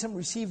ﷺ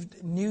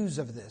received news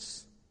of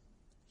this.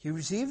 He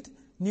received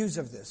news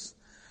of this.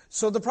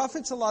 So the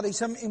Prophet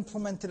ﷺ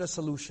implemented a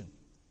solution.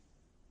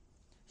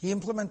 He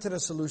implemented a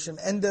solution,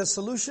 and the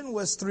solution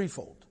was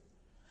threefold.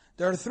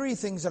 There are three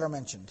things that are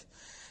mentioned.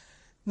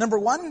 Number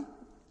one,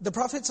 the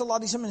Prophet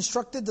ﷺ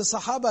instructed the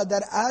Sahaba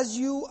that as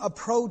you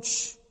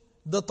approach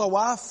the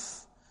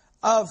tawaf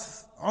of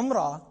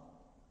Umrah,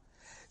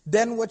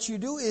 then what you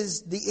do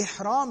is the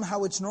ihram,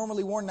 how it's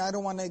normally worn. Now, I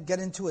don't want to get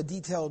into a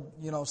detailed,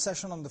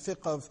 session on the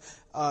fiqh of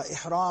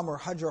ihram or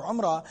hajj or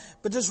umrah,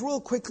 but just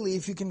real quickly,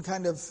 if you can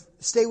kind of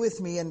stay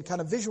with me and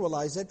kind of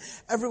visualize it.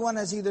 Everyone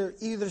has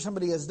either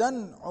somebody has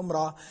done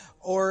umrah,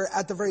 or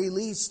at the very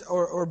least,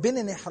 or been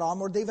in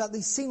ihram, or they've at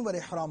least seen what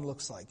ihram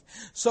looks like.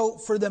 So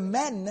for the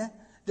men,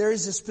 there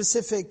is a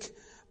specific,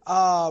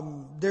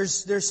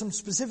 there's some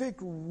specific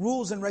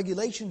rules and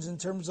regulations in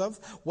terms of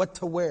what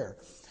to wear.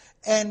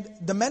 And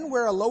the men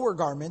wear a lower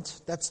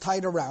garment that's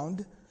tied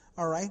around,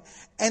 alright?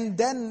 And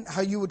then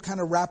how you would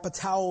kind of wrap a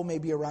towel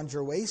maybe around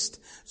your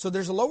waist. So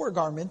there's a lower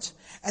garment,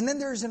 and then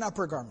there's an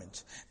upper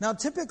garment. Now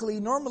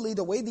typically, normally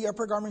the way the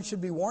upper garment should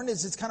be worn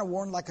is it's kind of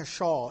worn like a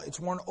shawl. It's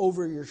worn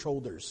over your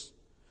shoulders,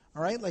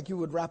 alright? Like you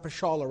would wrap a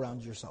shawl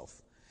around yourself.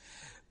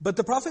 But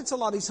the Prophet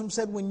ﷺ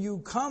said, when you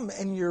come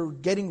and you're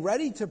getting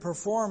ready to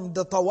perform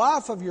the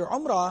tawaf of your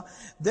umrah,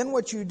 then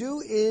what you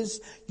do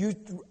is you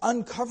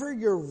uncover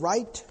your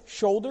right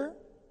shoulder,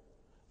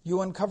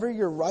 You uncover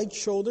your right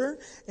shoulder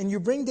and you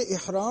bring the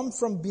ihram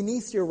from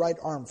beneath your right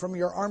arm, from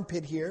your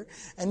armpit here,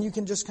 and you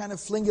can just kind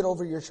of fling it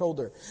over your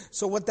shoulder.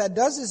 So what that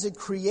does is it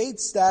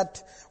creates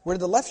that where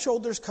the left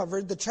shoulder is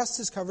covered, the chest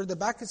is covered, the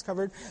back is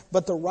covered,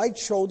 but the right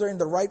shoulder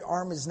and the right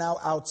arm is now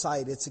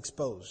outside, it's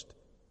exposed.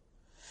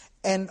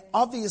 And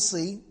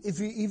obviously,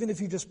 even if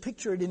you just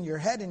picture it in your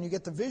head and you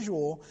get the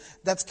visual,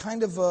 that's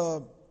kind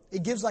of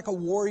it gives like a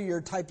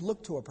warrior type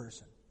look to a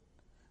person,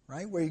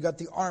 right? Where you got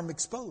the arm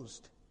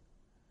exposed.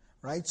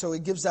 Right? So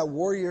it gives that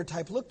warrior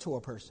type look to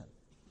a person.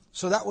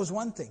 So that was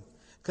one thing.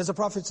 Because the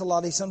Prophet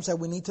 _, said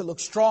we need to look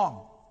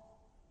strong.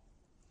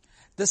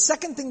 The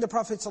second thing the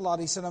Prophet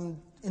ﷺ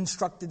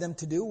instructed them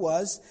to do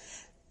was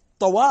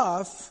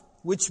tawaf,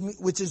 which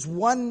is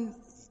one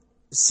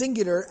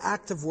singular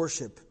act of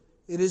worship.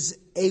 It is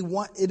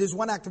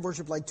one act of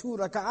worship, like 2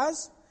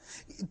 rak'ahs.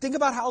 Think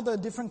about how the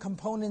different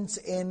components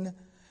in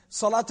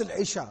Salat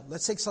al-Isha.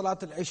 Let's take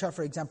Salat al-Isha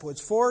for example. It's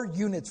 4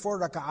 units,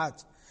 4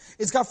 rak'ahs.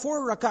 It's got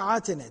 4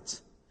 raka'at in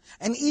it.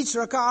 And each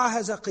raka'ah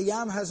has a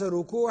qiyam, has a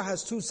ruku',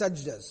 has 2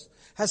 sajdas.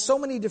 Has so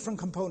many different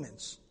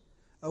components.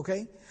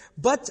 Okay?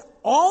 But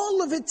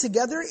all of it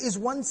together is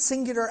one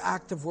singular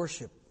act of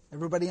worship.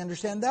 Everybody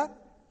understand that?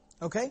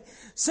 Okay?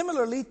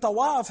 Similarly,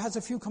 tawaf has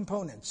a few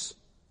components.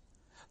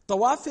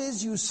 Tawaf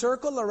is you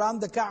circle around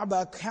the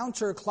Kaaba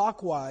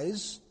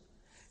counterclockwise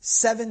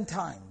 7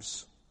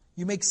 times.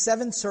 You make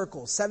 7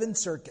 circles, 7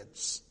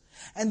 circuits.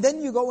 And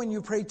then you go and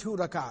you pray 2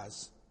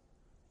 rak'ahs.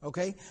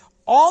 Okay?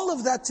 All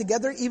of that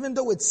together, even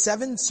though it's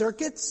 7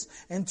 circuits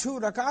and 2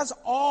 rak'ahs,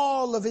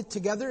 all of it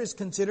together is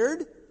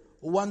considered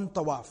one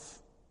tawaf.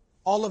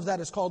 All of that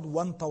is called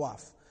one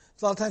tawaf.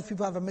 So a lot of times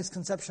people have a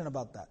misconception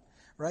about that.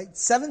 Right?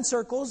 7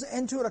 circles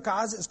and 2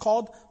 rak'ahs is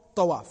called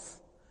tawaf.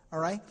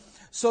 Alright?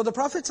 So the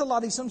Prophet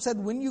ﷺ said,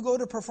 when you go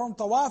to perform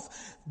tawaf,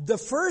 the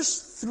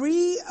first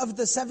 3 of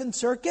the 7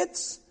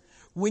 circuits,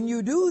 when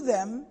you do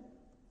them,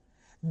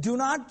 do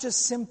not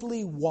just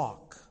simply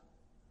walk.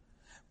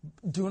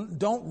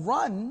 Don't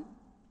run,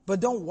 but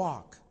don't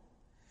walk.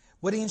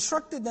 What he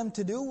instructed them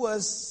to do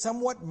was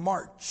somewhat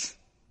march.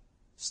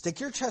 Stick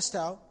your chest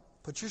out,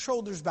 put your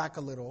shoulders back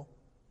a little,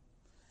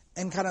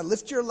 and kind of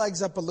lift your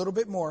legs up a little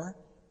bit more,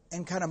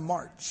 and kind of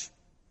march.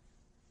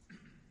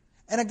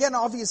 And again,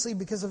 obviously,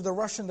 because of the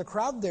rush and the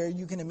crowd there,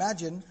 you can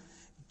imagine,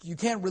 you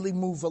can't really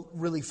move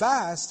really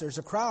fast, there's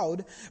a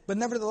crowd, but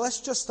nevertheless,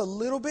 just a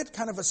little bit,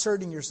 kind of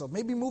asserting yourself.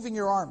 Maybe moving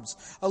your arms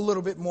a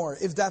little bit more,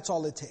 if that's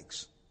all it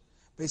takes.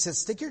 But he says,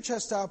 stick your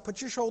chest out,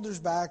 put your shoulders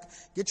back,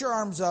 get your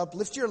arms up,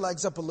 lift your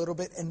legs up a little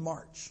bit, and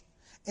march.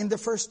 In the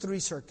first 3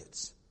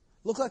 circuits.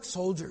 Look like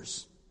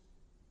soldiers.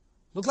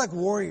 Look like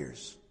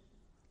warriors.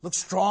 Look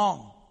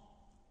strong.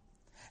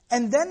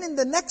 And then in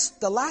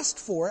the last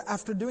 4,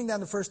 after doing that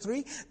in the first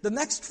 3, the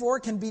next 4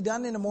 can be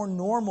done in a more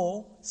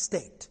normal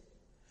state.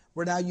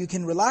 Where now you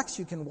can relax,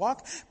 you can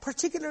walk.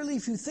 Particularly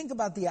if you think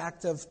about the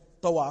act of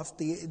tawaf,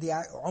 the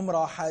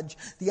Umrah, Hajj,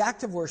 the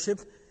act of worship,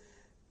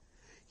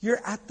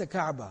 you're at the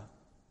Kaaba.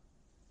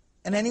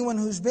 And anyone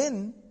who's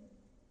been,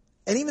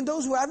 and even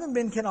those who haven't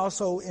been can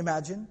also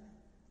imagine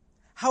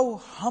how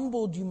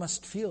humbled you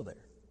must feel there.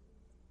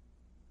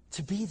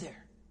 To be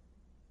there.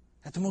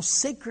 At the most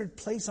sacred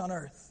place on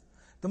earth.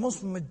 The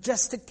most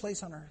majestic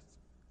place on earth.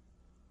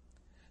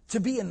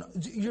 To be in,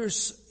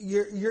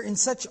 you're in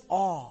such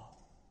awe.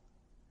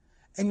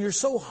 And you're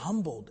so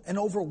humbled and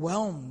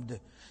overwhelmed.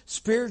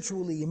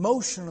 Spiritually,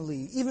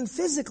 emotionally, even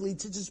physically,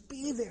 to just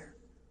be there.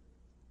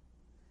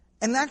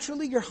 And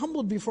actually you're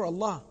humbled before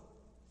Allah.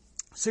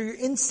 So your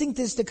instinct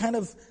is to kind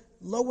of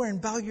lower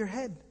and bow your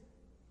head.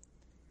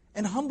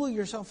 And humble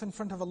yourself in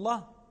front of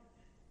Allah.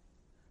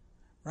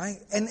 Right?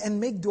 And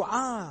make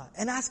dua.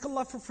 And ask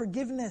Allah for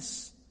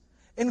forgiveness.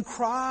 And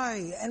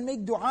cry. And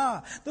make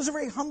dua. Those are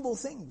very humble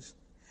things.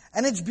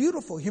 And it's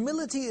beautiful.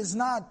 Humility is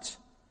not,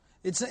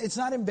 it's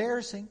not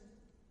embarrassing.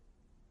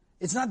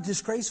 It's not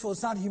disgraceful.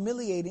 It's not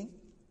humiliating.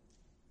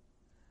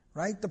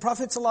 Right? The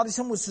Prophet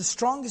ﷺ was the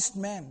strongest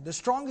man. The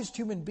strongest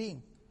human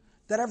being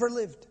that ever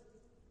lived.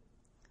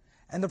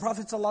 And the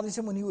Prophet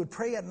ﷺ, when he would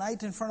pray at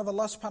night in front of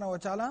Allah subhanahu wa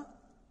ta'ala,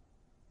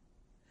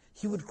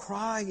 he would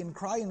cry and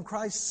cry and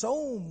cry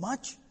so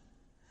much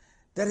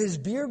that his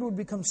beard would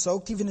become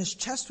soaked, even his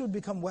chest would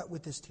become wet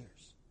with his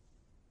tears.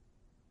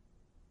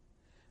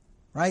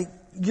 Right?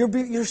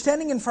 You're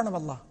standing in front of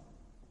Allah.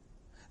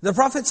 The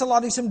Prophet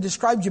ﷺ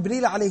described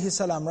Jibreel alayhi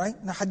salam, right?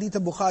 In the Hadith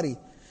of Bukhari.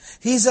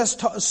 He's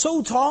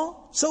so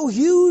tall, so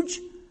huge,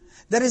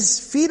 that his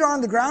feet are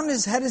on the ground,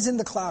 his head is in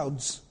the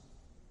clouds.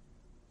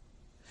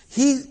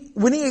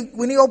 When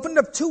he opened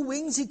up 2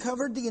 wings, he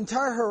covered the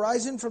entire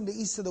horizon from the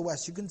east to the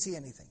west. You couldn't see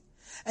anything.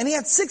 And he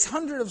had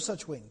 600 of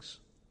such wings.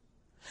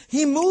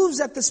 He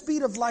moves at the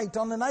speed of light.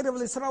 On the night of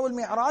Al-Isra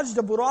wal-Mi'raj,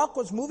 the Buraq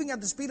was moving at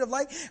the speed of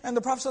light, and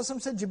the Prophet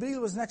ﷺ said, Jibreel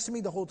was next to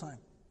me the whole time.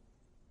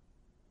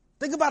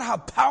 Think about how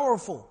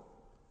powerful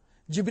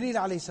Jibreel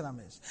alayhi salam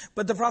is.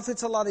 But the Prophet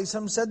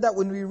ﷺ said that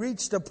when we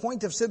reached the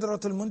point of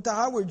Sidratul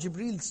Muntaha, where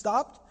Jibreel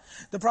stopped,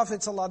 the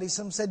Prophet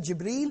ﷺ said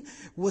Jibreel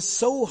was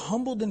so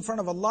humbled in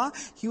front of Allah,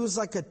 he was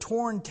like a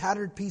torn,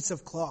 tattered piece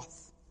of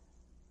cloth.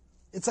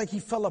 It's like he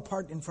fell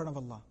apart in front of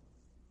Allah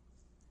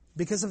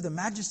because of the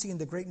majesty and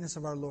the greatness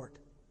of our Lord.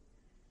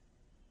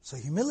 So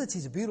humility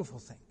is a beautiful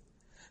thing.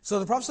 So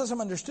the Prophet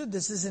ﷺ understood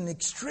this is an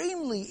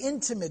extremely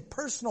intimate,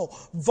 personal,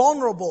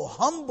 vulnerable,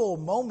 humble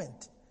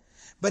moment.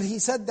 But he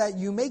said that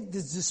you make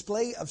this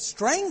display of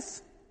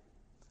strength,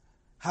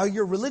 how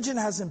your religion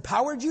has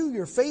empowered you,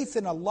 your faith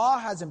in Allah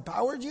has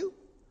empowered you.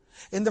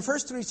 In the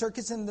first 3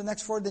 circuits, in the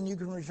next 4, then you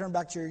can return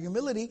back to your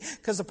humility,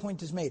 because the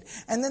point is made.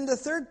 And then the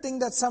third thing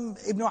that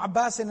Ibn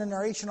Abbas in a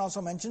narration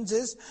also mentions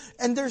is,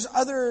 and there's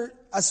other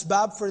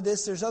asbab for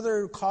this, there's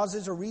other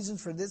causes or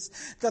reasons for this,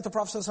 that the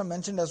Prophet ﷺ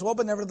mentioned as well,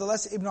 but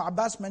nevertheless, Ibn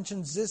Abbas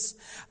mentions this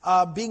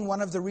being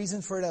one of the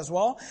reasons for it as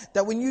well,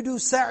 that when you do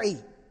sa'i,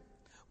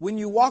 when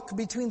you walk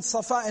between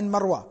Safa and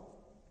Marwa,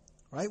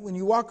 right? When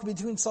you walk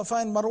between Safa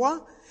and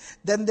Marwa,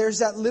 then there's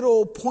that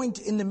little point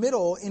in the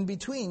middle, in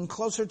between,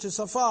 closer to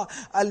Safa,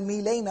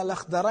 al-milayn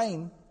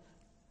al-akhdarayn,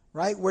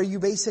 right? Where you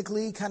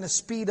basically kind of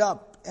speed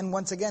up, and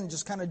once again,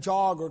 just kind of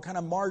jog or kind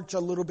of march a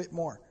little bit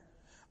more.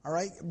 All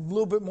right? A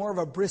little bit more of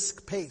a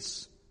brisk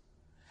pace.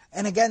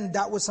 And again,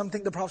 that was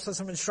something the Prophet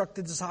ﷺ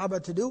instructed the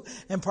Sahaba to do,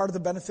 and part of the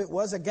benefit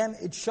was, again,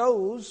 it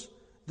shows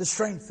the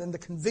strength and the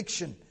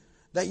conviction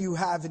that you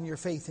have in your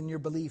faith, in your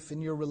belief,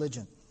 in your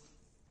religion.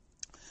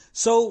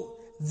 So,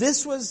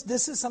 this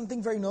is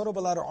something very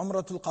notable out of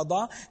Umratul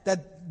Qada,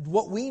 that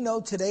what we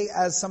know today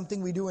as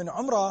something we do in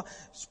Umrah,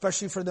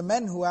 especially for the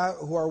men who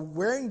are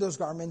wearing those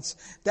garments,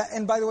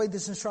 and by the way,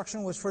 this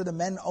instruction was for the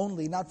men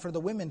only, not for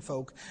the women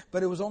folk,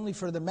 but it was only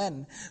for the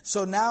men.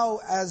 So now,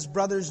 as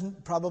brothers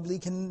probably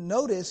can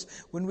notice,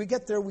 when we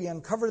get there, we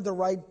uncover the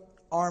right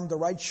arm, the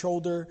right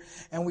shoulder,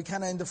 and we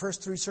kind of in the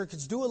first 3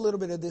 circuits do a little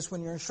bit of this.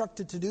 When you're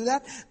instructed to do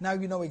that, now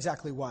you know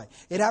exactly why.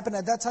 It happened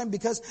at that time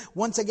because,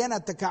 once again,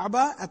 at the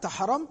Kaaba, at the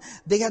Haram,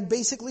 they had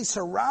basically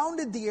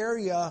surrounded the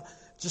area,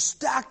 just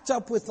stacked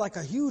up with like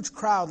a huge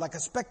crowd, like a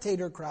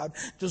spectator crowd,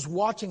 just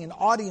watching, an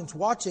audience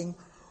watching.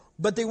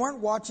 But they weren't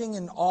watching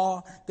in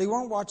awe, they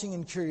weren't watching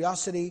in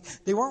curiosity,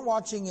 they weren't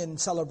watching in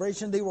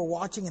celebration, they were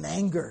watching in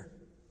anger,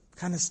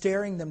 kind of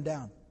staring them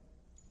down.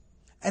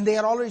 And they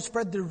had already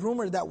spread the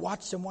rumor that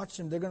watch them,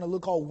 they're going to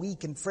look all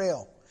weak and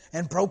frail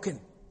and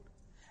broken.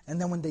 And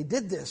then when they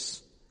did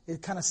this,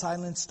 it kind of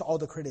silenced all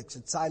the critics.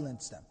 It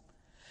silenced them.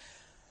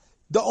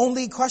 The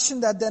only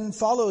question that then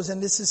follows,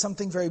 and this is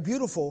something very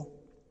beautiful,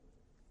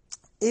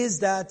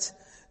 is that,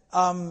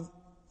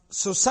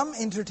 so some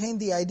entertained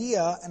the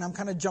idea, and I'm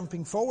kind of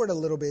jumping forward a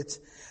little bit,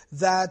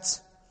 that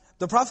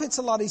the Prophet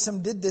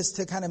ﷺ did this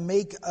to kind of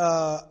make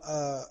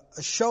a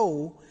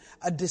show,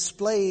 a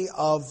display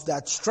of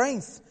that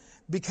strength,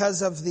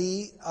 because of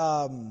the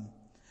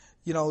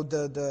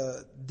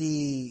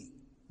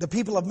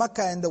people of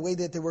Mecca and the way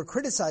that they were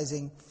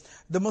criticizing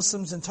the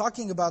Muslims and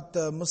talking about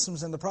the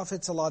Muslims and the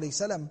Prophet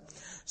ﷺ.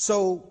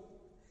 So,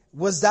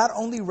 was that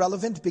only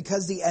relevant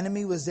because the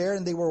enemy was there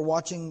and they were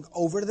watching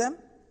over them?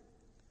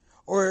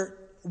 Or,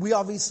 we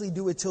obviously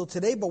do it till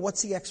today, but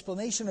what's the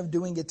explanation of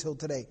doing it till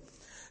today?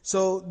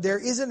 So there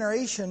is a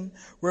narration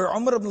where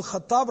Umar ibn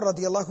al-Khattab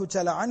radiallahu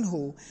ta'ala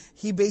anhu,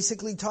 he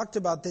basically talked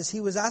about this. He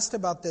was asked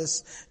about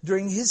this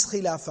during his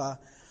khilafah.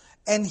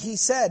 And he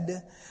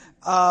said,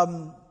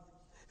 فِيمَ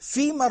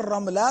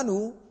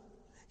الرَّمْلَانُ,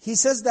 he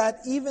says that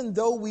even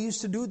though we used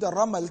to do the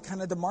ramal,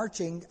 kind of the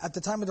marching, at the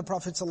time of the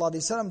Prophet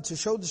ﷺ to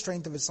show the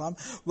strength of Islam,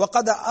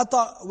 وَقَدَ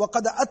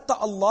أَتَّى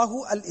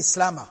اللَّهُ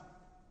الْإِسْلَامَ.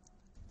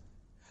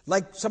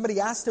 Like somebody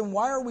asked him,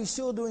 why are we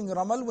still doing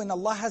ramal when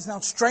Allah has now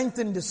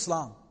strengthened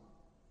Islam?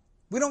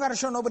 We don't got to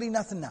show nobody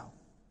nothing now.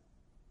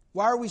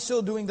 Why are we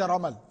still doing the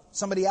ramal?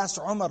 Somebody asked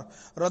Umar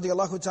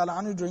radiallahu ta'ala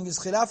anhu during his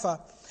khilafah,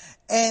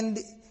 and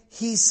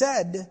he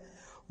said,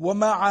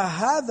 وَمَعَ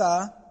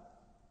هَذَا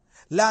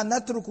لَا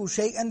نَتْرُكُ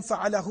شَيْئًا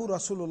فَعَلَهُ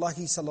رَسُولُ اللَّهِ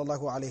صَلَّى اللَّهُ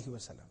عَلَيْهِ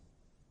وَسَلَّمَ.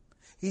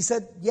 He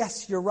said,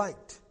 yes, you're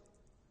right.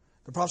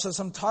 The Prophet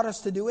ﷺ taught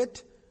us to do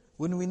it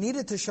when we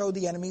needed to show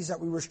the enemies that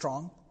we were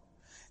strong.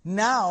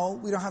 Now,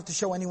 we don't have to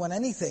show anyone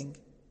anything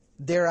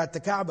there at the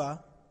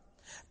Kaaba,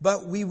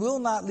 but we will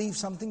not leave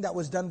something that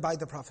was done by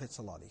the Prophet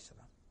ﷺ.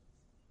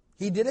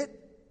 He did it,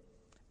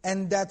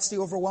 and that's the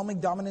overwhelming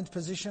dominant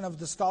position of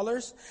the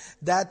scholars,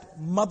 that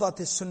madat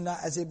is sunnah,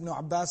 as Ibn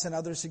Abbas and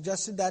others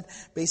suggested, that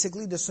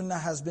basically the sunnah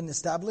has been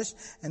established,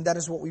 and that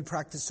is what we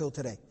practice till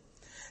today.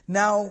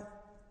 Now,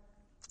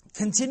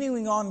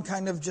 continuing on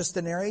kind of just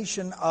the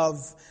narration of,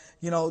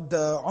 the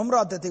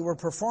Umrah that they were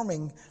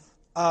performing,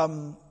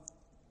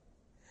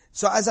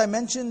 so as I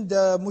mentioned,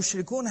 the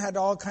mushrikun had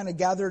all kind of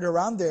gathered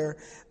around there,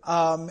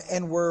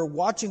 and were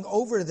watching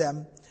over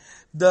them.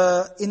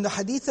 In the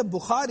hadith of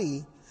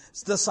Bukhari,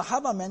 the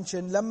Sahaba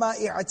mentioned, لَمَّا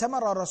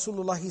اِعْتَمَرَ رَسُولُ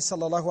اللَّهِ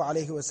صَلَّى اللَّهُ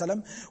عَلَيْهِ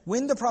وَسَلَّمَ,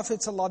 when the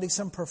Prophet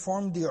ﷺ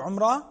performed the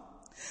Umrah,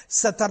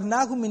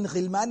 سَتَرْنَاهُ مِنْ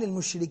غِلْمَانِ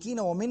الْمُشْرِكِينَ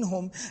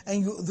وَمِنْهُمْ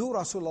أَنْ يُؤْذُوا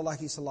رَسُولَ اللَّهِ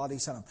صَلَّى اللَّهُ عَلَيْهِ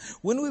وَسَلَّمَ.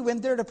 When we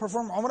went there to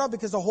perform Umrah,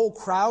 because the whole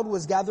crowd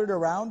was gathered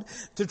around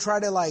to try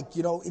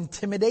to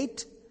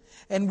intimidate,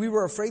 and we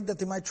were afraid that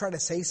they might try to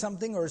say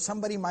something, or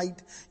somebody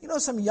might,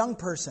 some young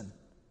person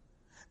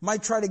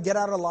might try to get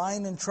out of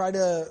line and try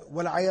to,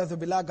 وَالْعَيَاذُ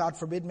بِاللَّهِ, God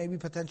forbid, maybe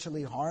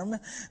potentially harm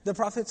the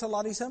Prophet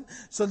ﷺ.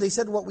 So they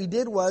said what we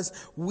did was,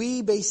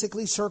 we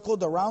basically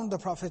circled around the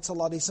Prophet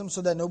ﷺ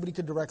so that nobody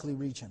could directly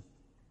reach him.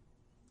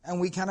 And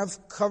we kind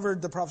of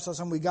covered the Prophet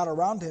ﷺ, we got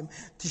around him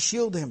to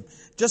shield him,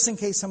 just in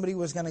case somebody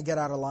was going to get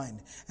out of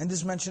line. And this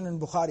is mentioned in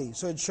Bukhari.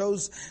 So it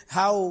shows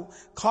how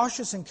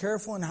cautious and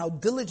careful and how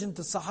diligent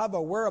the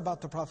Sahaba were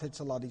about the Prophet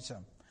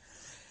ﷺ.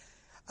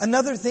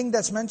 Another thing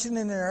that's mentioned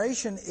in the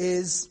narration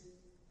is,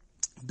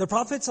 the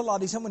Prophet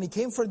ﷺ, when he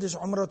came for this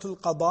Umratul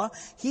Qada,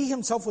 he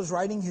himself was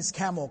riding his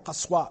camel,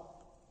 Qaswa,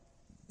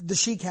 the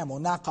she-camel,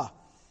 Naqa.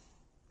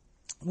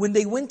 When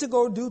they went to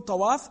go do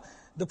tawaf,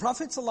 the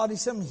Prophet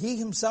ﷺ, he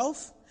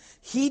himself,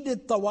 he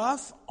did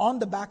tawaf on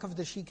the back of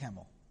the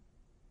she-camel.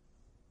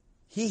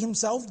 He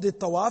himself did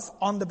tawaf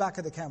on the back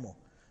of the camel.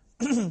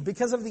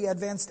 Because of the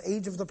advanced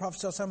age of the Prophet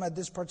ﷺ at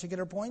this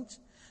particular point,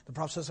 the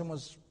Prophet ﷺ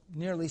was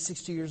nearly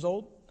 60 years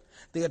old.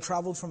 They had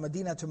traveled from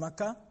Medina to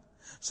Mecca.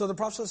 So the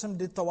Prophet ﷺ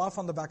did tawaf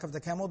on the back of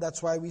the camel.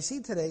 That's why we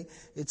see today,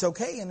 it's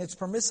okay and it's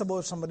permissible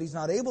if somebody's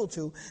not able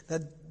to,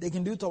 that they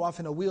can do tawaf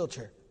in a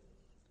wheelchair.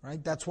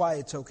 Right? That's why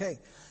it's okay.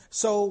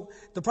 So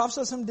the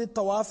Prophet ﷺ did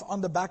tawaf on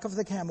the back of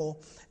the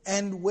camel,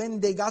 and when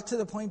they got to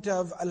the point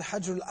of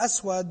Al-Hajr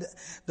al-Aswad,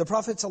 the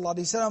Prophet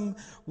ﷺ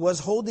was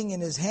holding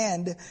in his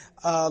hand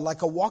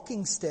like a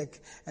walking stick,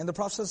 and the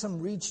Prophet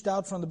ﷺ reached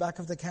out from the back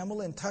of the camel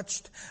and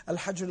touched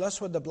Al-Hajr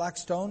al-Aswad, the black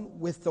stone,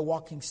 with the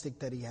walking stick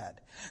that he had.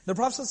 The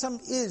Prophet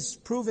ﷺ is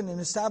proven and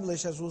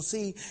established, as we'll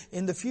see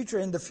in the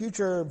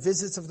future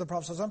visits of the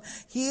Prophet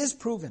ﷺ, he is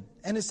proven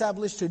and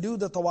established to do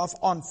the tawaf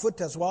on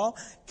foot as well,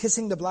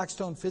 kissing the black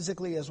stone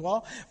physically as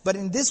well. But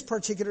in this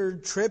particular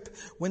trip,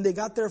 when they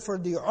got there for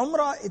the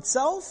Umrah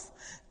itself,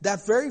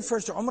 that very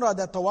first Umrah,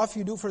 that tawaf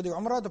you do for the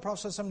Umrah, the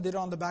Prophet ﷺ did it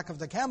on the back of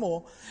the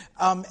camel,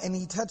 and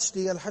he touched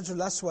the Al-Hajr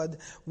al-Aswad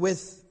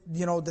with,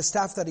 the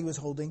staff that he was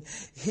holding.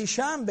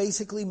 Hisham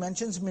basically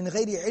mentions, min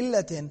ghayri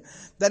illatin,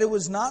 that it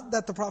was not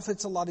that the Prophet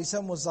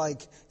ﷺ was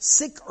like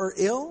sick or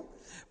ill,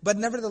 but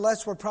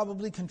nevertheless what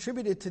probably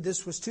contributed to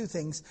this was two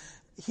things.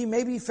 He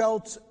maybe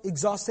felt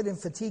exhausted and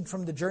fatigued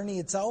from the journey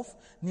itself,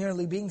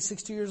 nearly being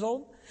 60 years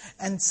old.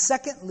 And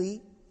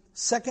secondly,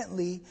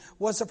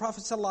 was the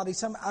Prophet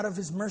ﷺ out of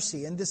his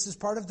mercy. And this is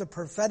part of the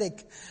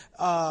prophetic,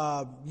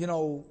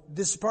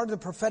 this is part of the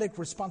prophetic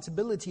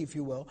responsibility, if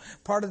you will,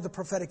 part of the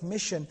prophetic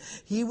mission.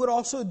 He would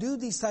also do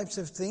these types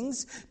of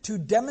things to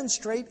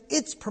demonstrate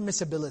its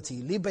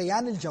permissibility,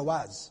 لِبَيَانِ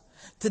الْجَوَازِ,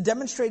 to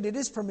demonstrate it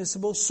is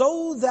permissible,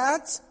 so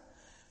that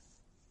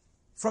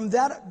from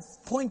that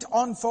point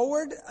on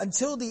forward,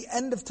 until the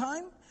end of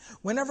time,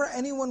 whenever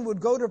anyone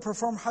would go to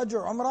perform Hajj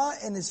or Umrah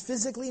and is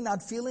physically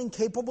not feeling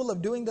capable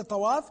of doing the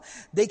tawaf,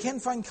 they can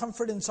find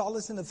comfort and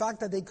solace in the fact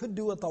that they could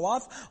do a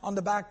tawaf on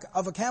the back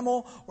of a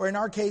camel, or in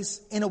our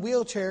case, in a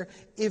wheelchair,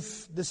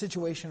 if the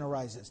situation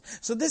arises.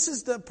 So this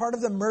is the part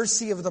of the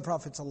mercy of the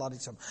Prophet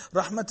ﷺ,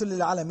 Rahmatul lil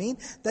Alameen,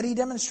 that he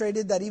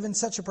demonstrated that even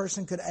such a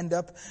person could end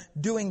up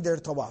doing their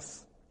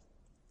tawaf.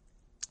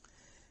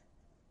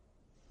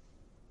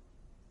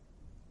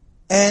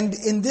 And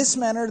in this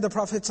manner, the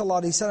Prophet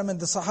ﷺ and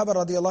the Sahaba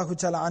radiallahu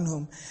ta'ala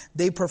anhum,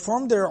 they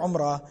performed their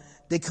Umrah,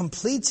 they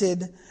completed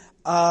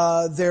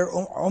their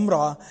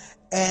Umrah,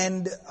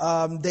 and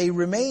they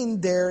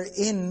remained there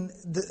in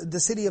the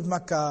city of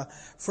Mecca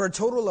for a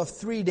total of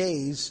 3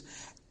 days.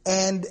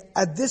 And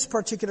at this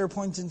particular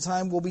point in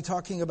time, we'll be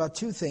talking about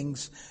two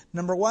things.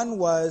 Number one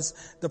was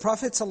the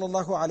Prophet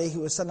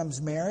ﷺ's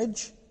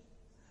marriage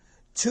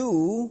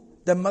to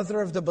the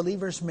mother of the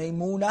believers,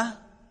 Maymuna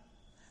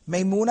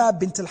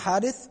bint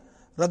al-Harith,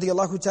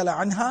 radiyallahu ta'ala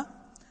anha.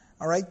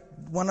 Alright,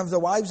 one of the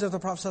wives of the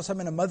Prophet ﷺ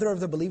and a mother of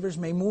the believers,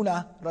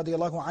 Maymuna,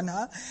 radiyallahu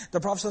anha. The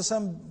Prophet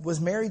ﷺ was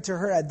married to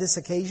her at this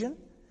occasion.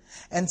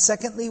 And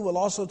secondly, we'll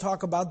also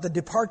talk about the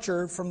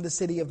departure from the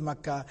city of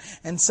Mecca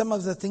and some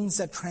of the things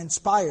that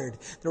transpired.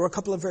 There were a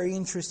couple of very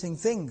interesting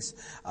things.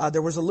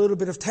 There was a little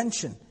bit of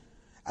tension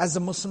as the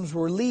Muslims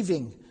were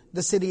leaving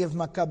the city of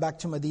Mecca back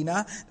to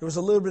Medina. There was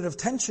a little bit of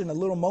tension, a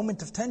little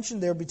moment of tension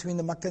there between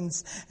the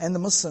Meccans and the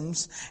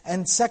Muslims.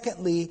 And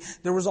secondly,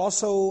 there was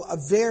also a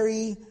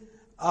very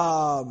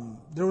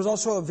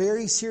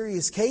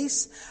serious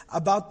case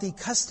about the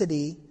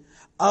custody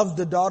of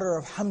the daughter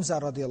of Hamza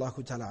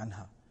radiallahu ta'ala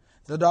anha.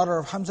 The daughter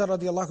of Hamza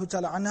radiallahu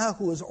ta'ala anha,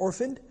 who was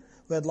orphaned,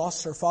 who had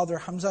lost her father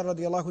Hamza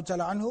radiallahu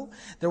ta'ala anhu.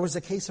 There was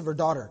a case of her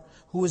daughter,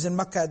 who was in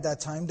Mecca at that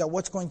time, that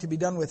what's going to be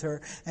done with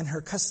her and her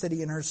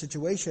custody and her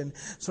situation.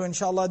 So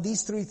inshallah,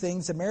 these three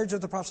things, the marriage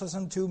of the Prophet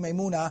ﷺ to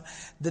Maymuna,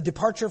 the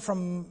departure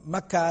from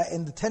Mecca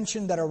and the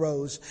tension that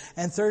arose,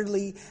 and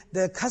thirdly,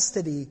 the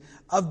custody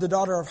of the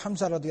daughter of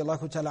Hamza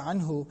radiallahu ta'ala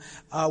anhu.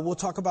 We'll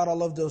talk about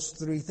all of those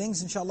three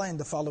things inshallah in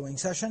the following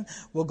session.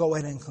 We'll go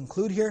ahead and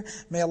conclude here.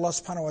 May Allah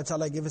subhanahu wa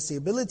ta'ala give us the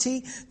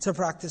ability to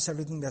practice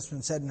everything that's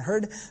been said and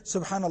heard.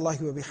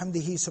 Subhanallah wa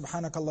bihamdihi,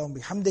 subhanakallahum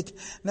bihamdik,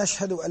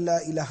 nashhadu an la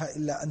ilaha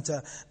illa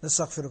anta,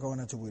 nastaghfiruka wa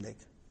natubu ilayk.